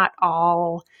they're not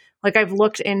all, like, I've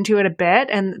looked into it a bit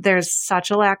and there's such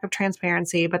a lack of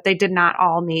transparency, but they did not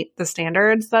all meet the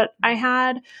standards that I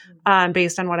had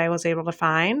based on what I was able to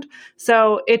find.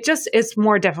 So it just is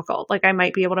more difficult. Like, I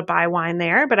might be able to buy wine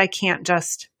there, but I can't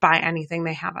just buy anything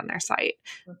they have on their site.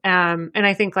 And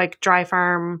I think like Dry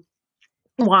Farm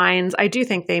wines, I do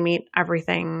think they meet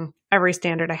everything, every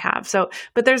standard I have. So,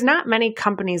 but there's not many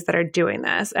companies that are doing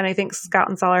this. And I think Scout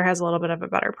and Cellar has a little bit of a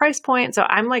better price point. So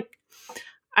I'm like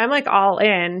all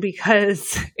in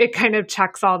because it kind of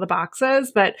checks all the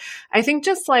boxes. But I think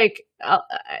just like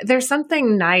there's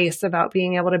something nice about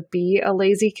being able to be a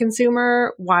lazy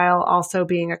consumer while also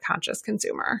being a conscious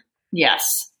consumer.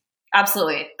 Yes,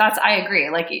 absolutely. I agree.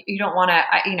 Like, you don't want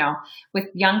to, with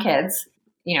young kids,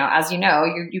 as you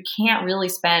can't really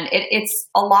spend it. It's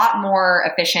a lot more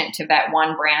efficient to vet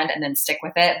one brand and then stick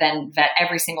with it than vet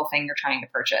every single thing you're trying to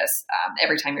purchase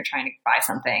every time you're trying to buy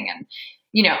something. And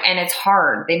and it's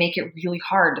hard. They make it really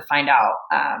hard to find out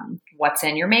what's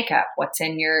in your makeup, what's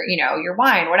in your, your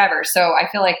wine, whatever. So I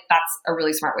feel like that's a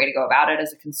really smart way to go about it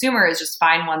as a consumer, is just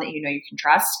find one that you can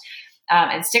trust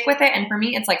and stick with it. And for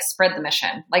me, it's like spread the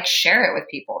mission, like share it with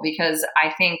people, because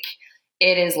I think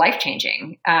it is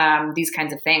life-changing, these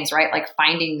kinds of things, right? Like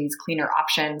finding these cleaner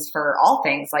options for all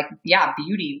things, like,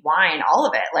 beauty, wine, all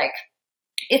of it. Like,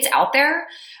 it's out there.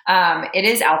 It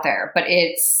is out there, but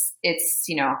it's,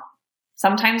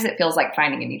 sometimes it feels like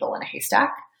finding a needle in a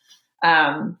haystack.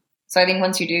 So I think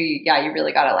once you do, you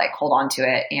really got to like hold on to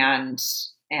it and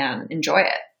enjoy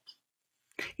it.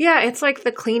 Yeah, it's like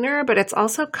the cleaner, but it's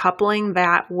also coupling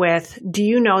that with, do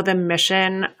you know the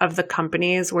mission of the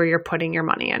companies where you're putting your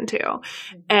money into?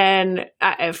 Mm-hmm.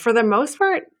 And for the most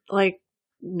part, like,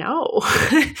 no.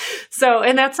 So,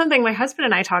 and that's something my husband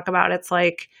and I talk about. It's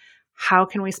like, how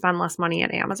can we spend less money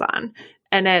at Amazon?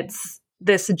 And it's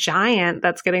this giant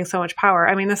that's getting so much power.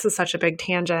 I mean, this is such a big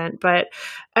tangent, but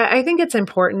I think it's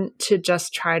important to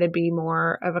just try to be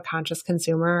more of a conscious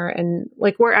consumer, and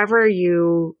like wherever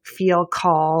you feel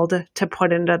called to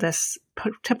put into this,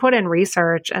 to put in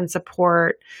research and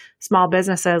support small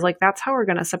businesses, like that's how we're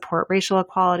going to support racial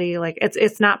equality. Like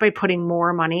it's not by putting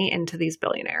more money into these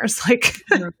billionaires. Like,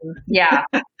 yeah,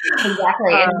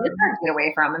 exactly. And it's hard to get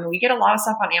away from. I mean, we get a lot of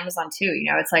stuff on Amazon too.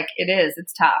 It's like,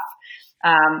 it's tough.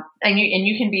 And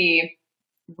you can be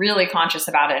really conscious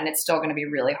about it, and it's still going to be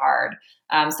really hard.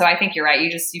 So I think you're right.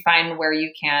 You find where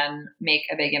you can make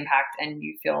a big impact and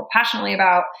you feel passionately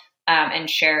about, and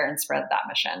share and spread that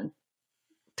mission.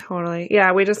 Totally.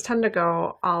 Yeah. We just tend to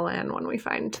go all in when we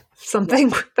find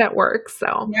something that works.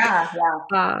 So,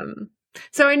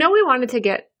 so I know we wanted to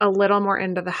get a little more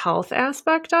into the health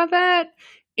aspect of it.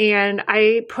 And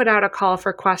I put out a call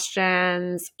for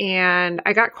questions, and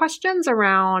I got questions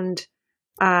around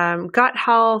gut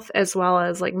health as well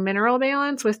as like mineral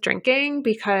balance with drinking,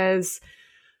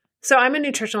 so I'm a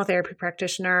nutritional therapy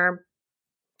practitioner.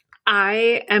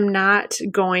 I am not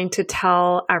going to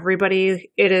tell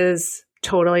everybody it is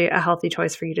totally a healthy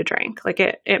choice for you to drink. Like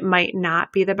it might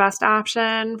not be the best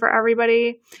option for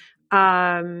everybody.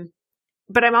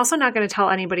 But I'm also not going to tell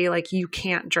anybody like you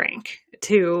can't drink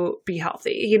to be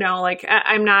healthy. Like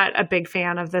I'm not a big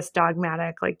fan of this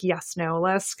dogmatic, like yes, no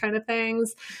list kind of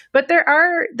things, but there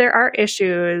are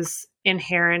issues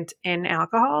inherent in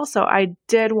alcohol. So I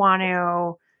did want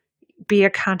to be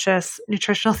a conscious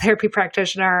nutritional therapy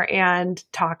practitioner and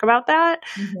talk about that.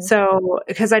 Mm-hmm. So,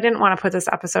 because I didn't want to put this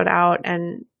episode out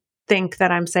and think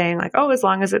that I'm saying like, oh, as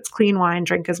long as it's clean wine,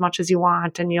 drink as much as you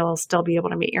want and you'll still be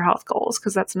able to meet your health goals,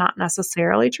 because that's not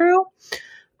necessarily true.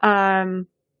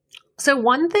 So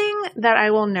one thing that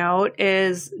I will note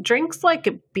is drinks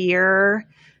like beer,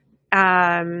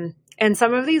 and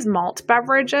some of these malt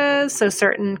beverages, so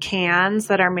certain cans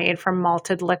that are made from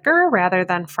malted liquor rather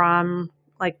than from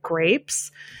like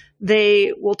grapes,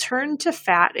 they will turn to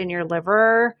fat in your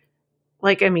liver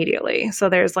like immediately. So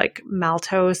there's like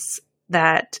maltose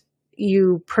that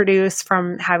you produce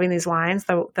from having these wines,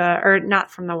 or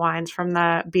not from the wines, from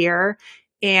the beer.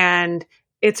 And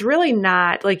it's really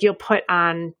not like you'll put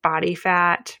on body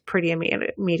fat pretty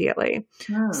immediately.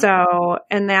 Hmm. So,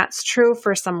 and that's true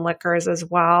for some liquors as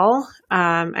well.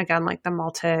 Again, like the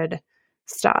malted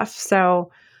stuff.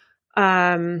 So,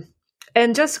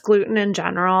 and just gluten in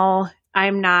general,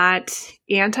 I'm not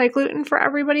anti-gluten for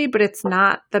everybody, but it's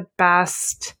not the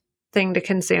best thing to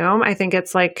consume. I think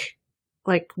it's like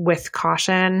with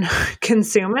caution,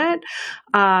 consume it.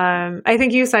 I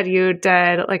think you said you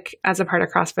did, like as a part of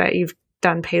CrossFit, you've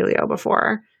done paleo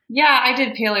before. Yeah, I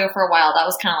did paleo for a while. That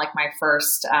was kind of like my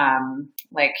first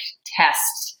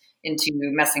test into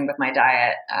messing with my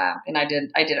diet. And I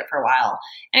did it for a while,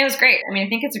 and it was great. I mean, I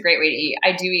think it's a great way to eat.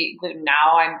 I do eat gluten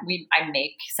now. I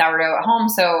make sourdough at home,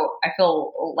 so I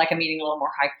feel like I'm eating a little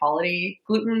more high quality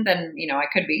gluten than, I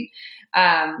could be.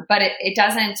 But it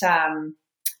doesn't,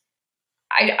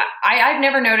 I've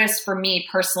never noticed, for me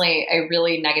personally, a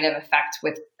really negative effect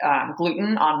with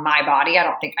gluten on my body. I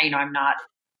don't think, I'm not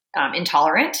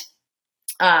intolerant,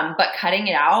 but cutting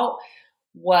it out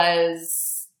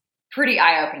was pretty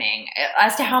eye-opening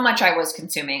as to how much I was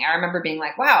consuming. I remember being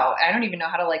like, wow, I don't even know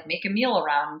how to like make a meal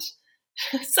around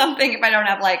something if I don't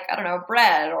have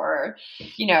bread or,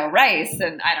 rice,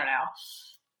 and I don't know.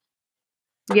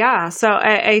 Yeah. So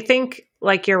I think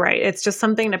like you're right. It's just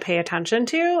something to pay attention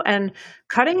to, and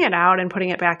cutting it out and putting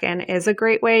it back in is a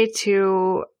great way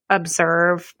to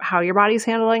observe how your body's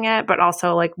handling it, but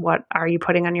also like what are you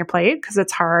putting on your plate? Because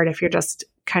it's hard if you're just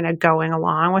kind of going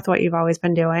along with what you've always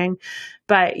been doing.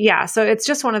 But yeah, so it's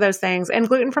just one of those things. And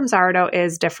gluten from sourdough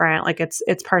is different. Like it's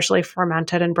partially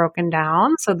fermented and broken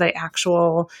down. So the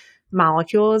actual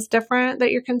molecule is different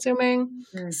that you're consuming.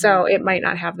 Mm-hmm. So it might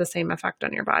not have the same effect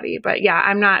on your body. But yeah,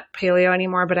 I'm not paleo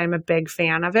anymore, but I'm a big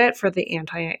fan of it for the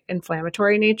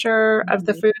anti-inflammatory nature of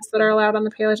the foods that are allowed on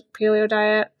the paleo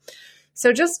diet.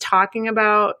 So just talking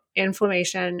about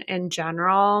inflammation in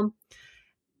general,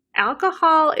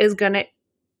 alcohol is going to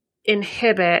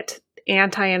inhibit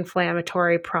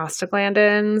anti-inflammatory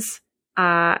prostaglandins.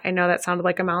 I know that sounded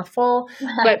like a mouthful,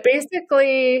 but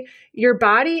basically your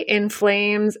body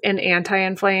inflames and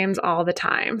anti-inflames all the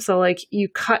time. So like you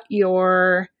cut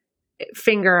your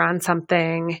finger on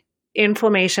something,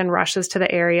 inflammation rushes to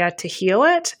the area to heal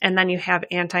it. And then you have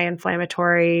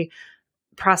anti-inflammatory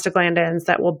prostaglandins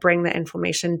that will bring the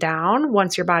inflammation down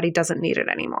once your body doesn't need it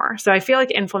anymore. So I feel like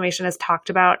inflammation is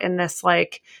talked about in this,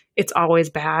 like, it's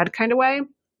always bad kind of way.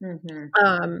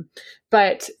 Mm-hmm.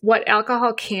 But what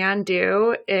alcohol can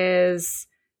do is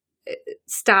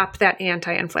stop that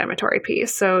anti-inflammatory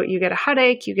piece. So you get a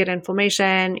headache, you get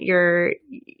inflammation,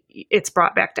 it's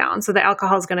brought back down. So the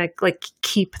alcohol is going to like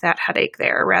keep that headache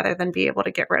there rather than be able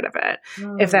to get rid of it,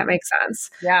 if that makes sense.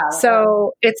 Yeah.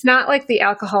 So it's not like the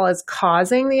alcohol is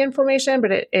causing the inflammation,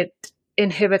 but it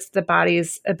inhibits the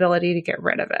body's ability to get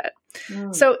rid of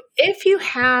it. So if you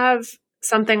have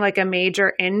something like a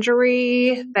major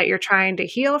injury that you're trying to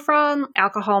heal from,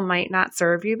 alcohol might not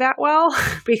serve you that well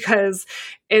because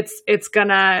it's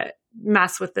gonna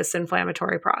mess with this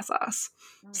inflammatory process.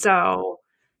 So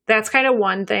that's kind of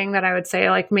one thing that I would say,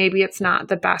 like, maybe it's not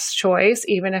the best choice,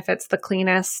 even if it's the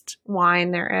cleanest wine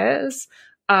there is.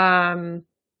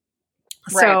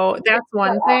 So that's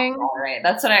one thing. Right.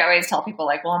 That's what I always tell people.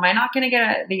 Like, well, am I not going to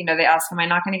get they ask, am I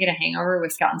not going to get a hangover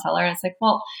with Scout and Cellar? And it's like,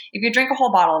 well, if you drink a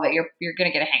whole bottle of it, you're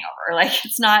going to get a hangover. Like,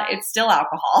 it's still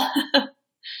alcohol.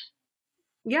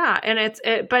 Yeah.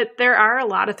 And but there are a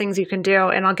lot of things you can do,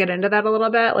 and I'll get into that a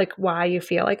little bit, like why you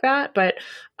feel like that. But,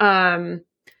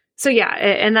 so yeah.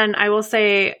 And then I will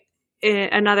say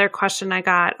another question I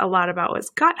got a lot about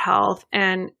was gut health,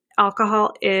 and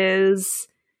alcohol is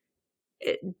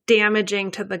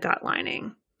damaging to the gut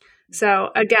lining.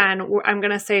 So again, I'm going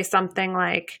to say something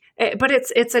like, but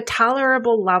it's a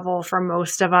tolerable level for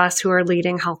most of us who are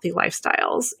leading healthy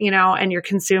lifestyles, and you're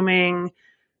consuming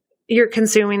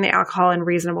the alcohol in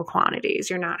reasonable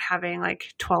quantities. You're not having like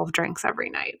 12 drinks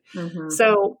every night. Mm-hmm.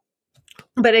 So,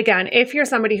 but again, if you're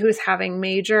somebody who's having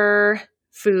major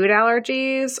food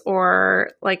allergies or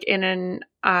like in an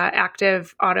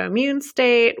active autoimmune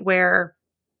state where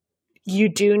you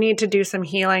do need to do some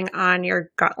healing on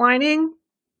your gut lining.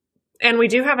 And we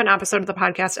do have an episode of the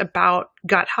podcast about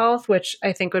gut health, which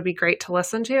I think would be great to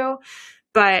listen to.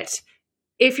 But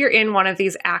if you're in one of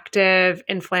these active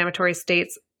inflammatory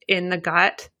states in the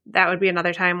gut, that would be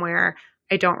another time where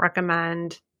I don't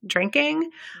recommend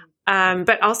drinking.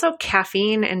 But also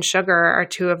caffeine and sugar are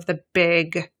two of the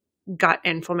big gut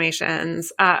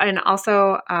inflammations. And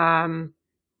also,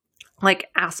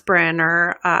 like aspirin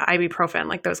or ibuprofen,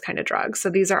 like those kind of drugs. So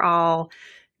these are all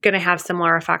going to have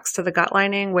similar effects to the gut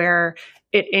lining where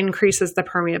it increases the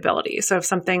permeability. So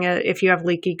if you have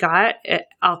leaky gut,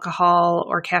 alcohol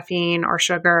or caffeine or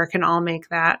sugar can all make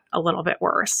that a little bit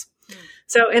worse.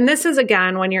 And this is,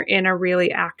 again, when you're in a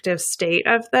really active state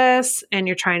of this and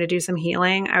you're trying to do some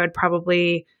healing, I would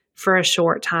probably, for a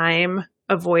short time,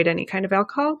 avoid any kind of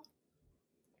alcohol.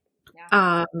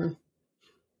 Yeah.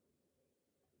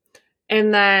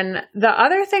 And then the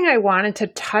other thing I wanted to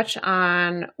touch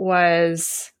on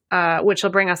was, which will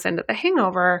bring us into the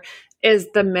hangover, is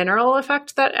the mineral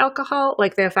effect that alcohol,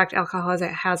 like the effect alcohol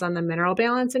has on the mineral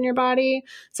balance in your body.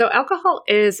 So alcohol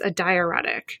is a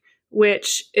diuretic,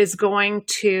 which is going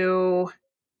to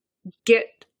get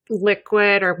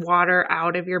liquid or water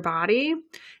out of your body.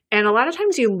 And a lot of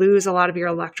times you lose a lot of your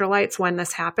electrolytes when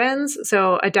this happens.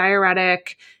 So a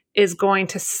diuretic is going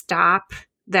to stop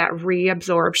that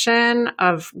reabsorption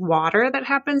of water that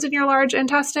happens in your large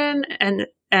intestine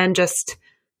and just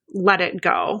let it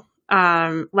go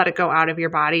out of your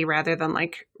body rather than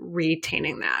like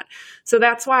retaining that. So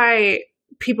that's why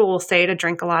people will say to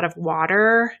drink a lot of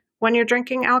water when you're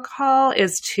drinking alcohol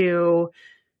is to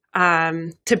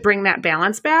bring that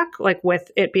balance back, like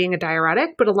with it being a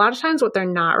diuretic. But a lot of times what they're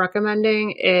not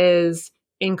recommending is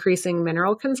increasing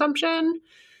mineral consumption.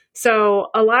 So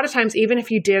a lot of times, even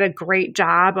if you did a great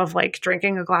job of like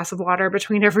drinking a glass of water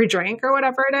between every drink or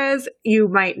whatever it is, you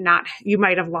might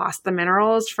have lost the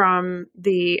minerals from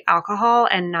the alcohol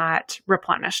and not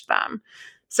replenished them.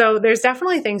 So there's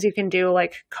definitely things you can do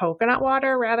like coconut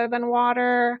water rather than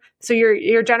water. So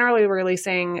you're generally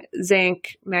releasing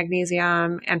zinc,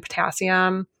 magnesium, and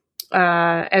potassium,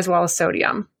 as well as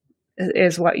sodium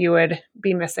is what you would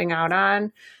be missing out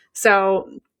on. So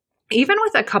even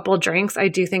with a couple drinks, I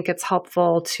do think it's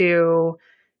helpful to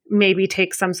maybe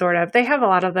take some sort of, they have a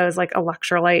lot of those like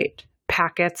electrolyte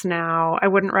packets now. I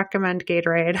wouldn't recommend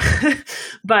Gatorade,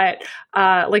 but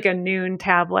like a Noon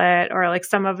tablet or like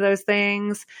some of those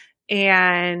things.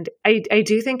 And I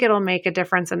do think it'll make a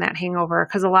difference in that hangover,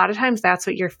 because a lot of times that's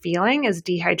what you're feeling is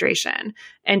dehydration.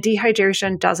 And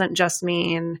dehydration doesn't just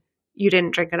mean you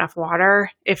didn't drink enough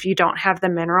water. If you don't have the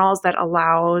minerals that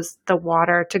allows the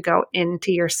water to go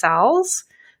into your cells,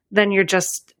 then you're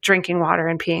just drinking water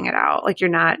and peeing it out. Like you're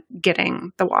not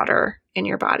getting the water in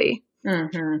your body.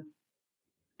 Mm-hmm.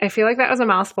 I feel like that was a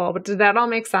mouthful, but did that all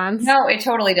make sense? No, it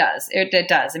totally does. It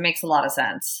does. It makes a lot of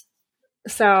sense.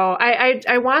 So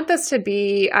I want this to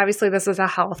be, obviously this is a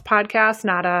health podcast,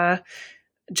 not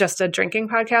just a drinking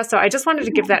podcast. So I just wanted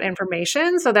to give that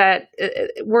information so that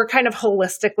we're kind of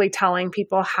holistically telling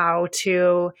people how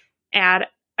to add,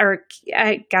 or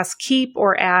I guess keep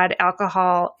or add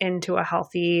alcohol into a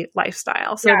healthy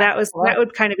lifestyle. So that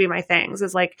would kind of be my things,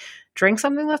 is like drink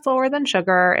something that's lower than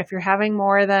sugar. If you're having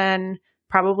more than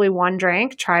probably one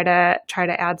drink, try to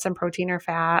add some protein or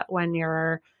fat when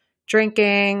you're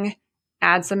drinking,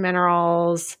 add some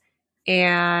minerals,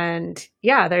 and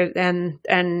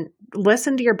and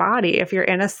listen to your body. If you're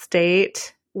in a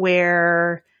state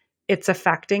where it's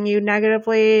affecting you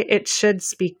negatively, it should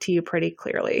speak to you pretty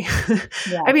clearly.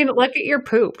 Yeah. I mean, look at your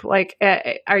poop. Like,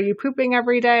 are you pooping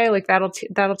every day? Like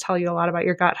that'll tell you a lot about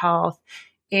your gut health.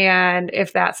 And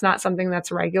if that's not something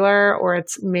that's regular, or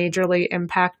it's majorly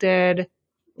impacted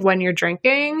when you're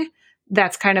drinking,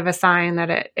 that's kind of a sign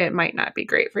that it might not be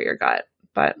great for your gut.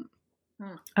 But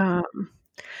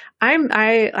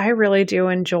I really do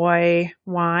enjoy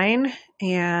wine,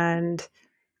 and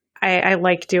I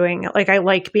like doing it. Like I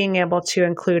like being able to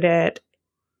include it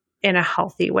in a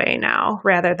healthy way now,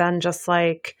 rather than just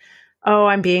like, oh,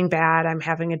 I'm being bad, I'm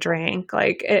having a drink.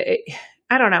 Like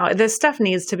I don't know. This stuff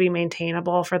needs to be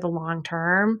maintainable for the long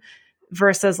term,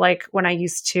 versus like when I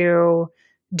used to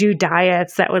do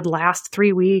diets that would last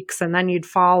 3 weeks and then you'd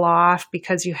fall off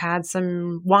because you had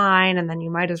some wine, and then you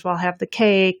might as well have the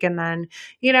cake. And then,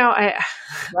 I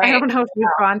don't know if you've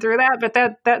gone through that, but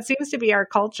that seems to be our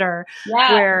culture,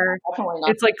 where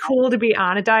it's like cool to be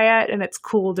on a diet and it's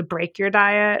cool to break your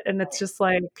diet. And it's just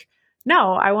like,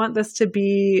 no, I want this to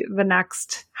be the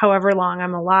next however long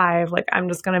I'm alive. Like I'm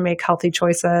just going to make healthy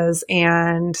choices,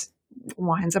 and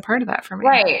wine's a part of that for me.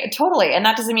 Right. Totally. And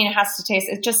that doesn't mean it has to taste,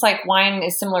 it's just like wine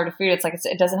is similar to food. It's like,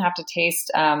 it doesn't have to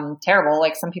taste terrible.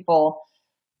 Like some people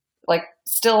like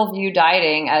still view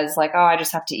dieting as like, oh, I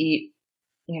just have to eat,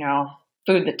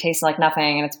 food that tastes like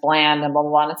nothing and it's bland and blah, blah,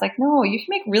 blah. And it's like, no, you can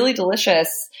make really delicious,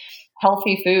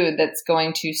 healthy food that's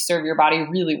going to serve your body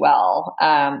really well.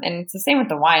 And it's the same with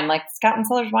the wine. Like Scout and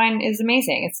Cellar's wine is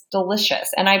amazing. It's delicious.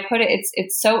 And I put it,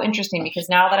 it's so interesting because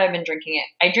now that I've been drinking it,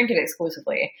 I drink it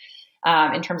exclusively.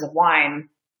 In terms of wine.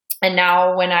 And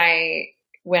now when I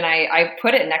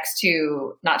put it next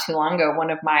to, not too long ago,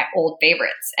 one of my old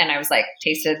favorites, and I was like,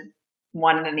 tasted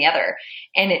one and then the other.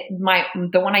 And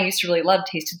the one I used to really love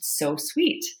tasted so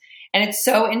sweet. And it's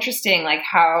so interesting, like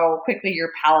how quickly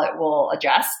your palate will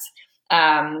adjust.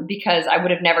 Because I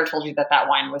would have never told you that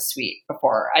wine was sweet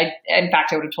before. In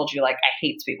fact, I would have told you like, I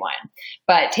hate sweet wine,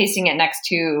 but tasting it next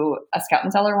to a Scout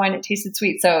and Cellar wine, it tasted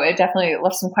sweet. So it definitely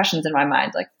left some questions in my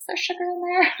mind. Like, is there sugar in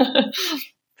there?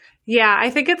 Yeah. I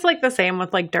think it's like the same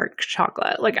with like dark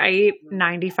chocolate. Like I eat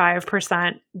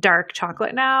 95% dark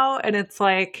chocolate now, and it's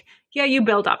like, yeah, you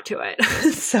build up to it.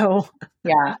 So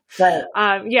yeah, right.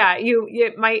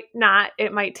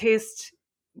 It might taste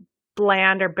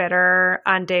bland or bitter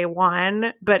on day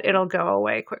one, but it'll go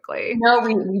away quickly. No,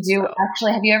 we do. So.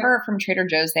 Actually, have you ever, from Trader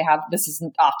Joe's, they have, this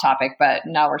isn't off topic, but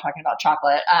now we're talking about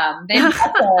chocolate. They have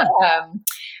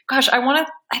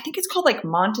I think it's called like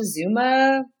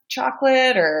Montezuma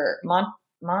chocolate or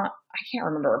I can't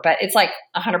remember, but it's like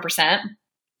 100%.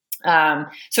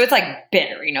 So it's like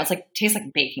bitter, it's like, tastes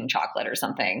like baking chocolate or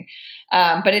something.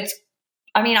 But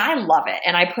I love it.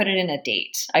 And I put it in a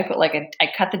date. I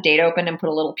cut the date open and put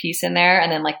a little piece in there, and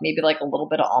then like maybe like a little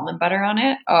bit of almond butter on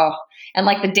it. Oh, and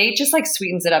like the date just like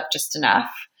sweetens it up just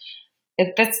enough.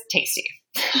 That's tasty.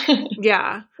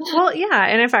 Yeah. Well, yeah.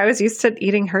 And if I was used to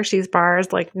eating Hershey's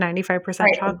bars, like 95%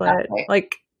 chocolate, exactly.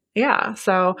 Like, yeah.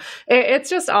 So it's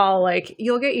just all like,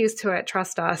 you'll get used to it.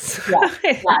 Trust us. Yeah.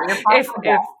 And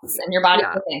your body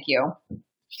will thank you.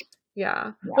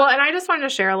 Yeah. Well, and I just wanted to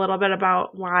share a little bit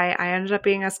about why I ended up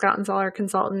being a Scout and Cellar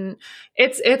consultant.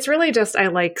 It's really just, I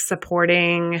like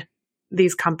supporting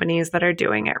these companies that are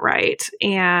doing it right.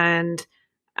 And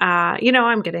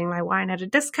I'm getting my wine at a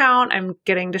discount. I'm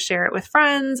getting to share it with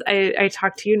friends. I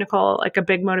talked to you, Nicole, like a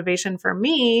big motivation for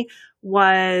me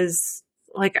was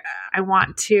like, I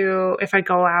want to, if I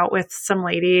go out with some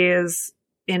ladies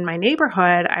in my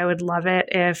neighborhood, I would love it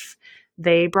if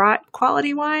they brought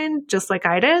quality wine just like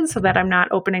I did, so that I'm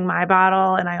not opening my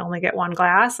bottle and I only get one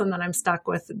glass and then I'm stuck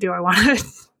with, do I want to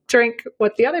drink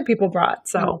what the other people brought?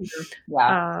 So,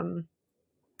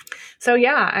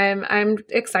 I'm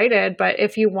excited. But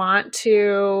if you want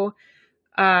to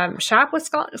shop with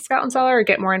Scout and Cellar or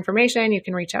get more information, you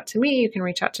can reach out to me. You can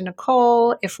reach out to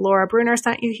Nicole. If Laura Bruner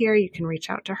sent you here, you can reach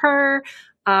out to her.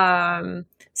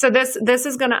 So this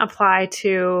is going to apply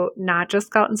to not just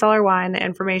Scout and Cellar wine. The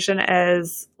information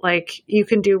is like, you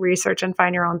can do research and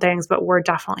find your own things, but we're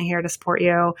definitely here to support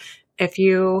you if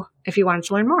you wanted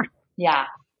to learn more. Yeah.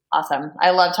 Awesome.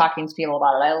 I love talking to people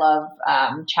about it. I love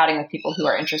chatting with people who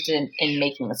are interested in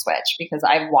making the switch, because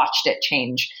I've watched it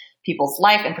change people's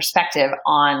life and perspective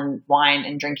on wine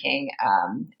and drinking.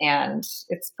 And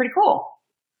it's pretty cool.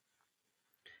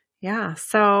 Yeah.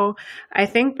 So I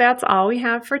think that's all we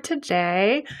have for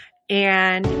today.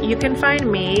 And you can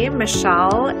find me,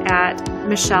 Michelle, at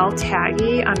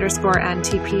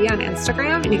MichelleTaggy_NTP on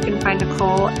Instagram. And you can find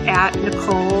Nicole at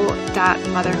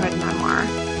Nicole.motherhoodmemoir.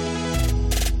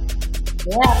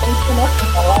 Yeah, thanks so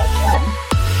much.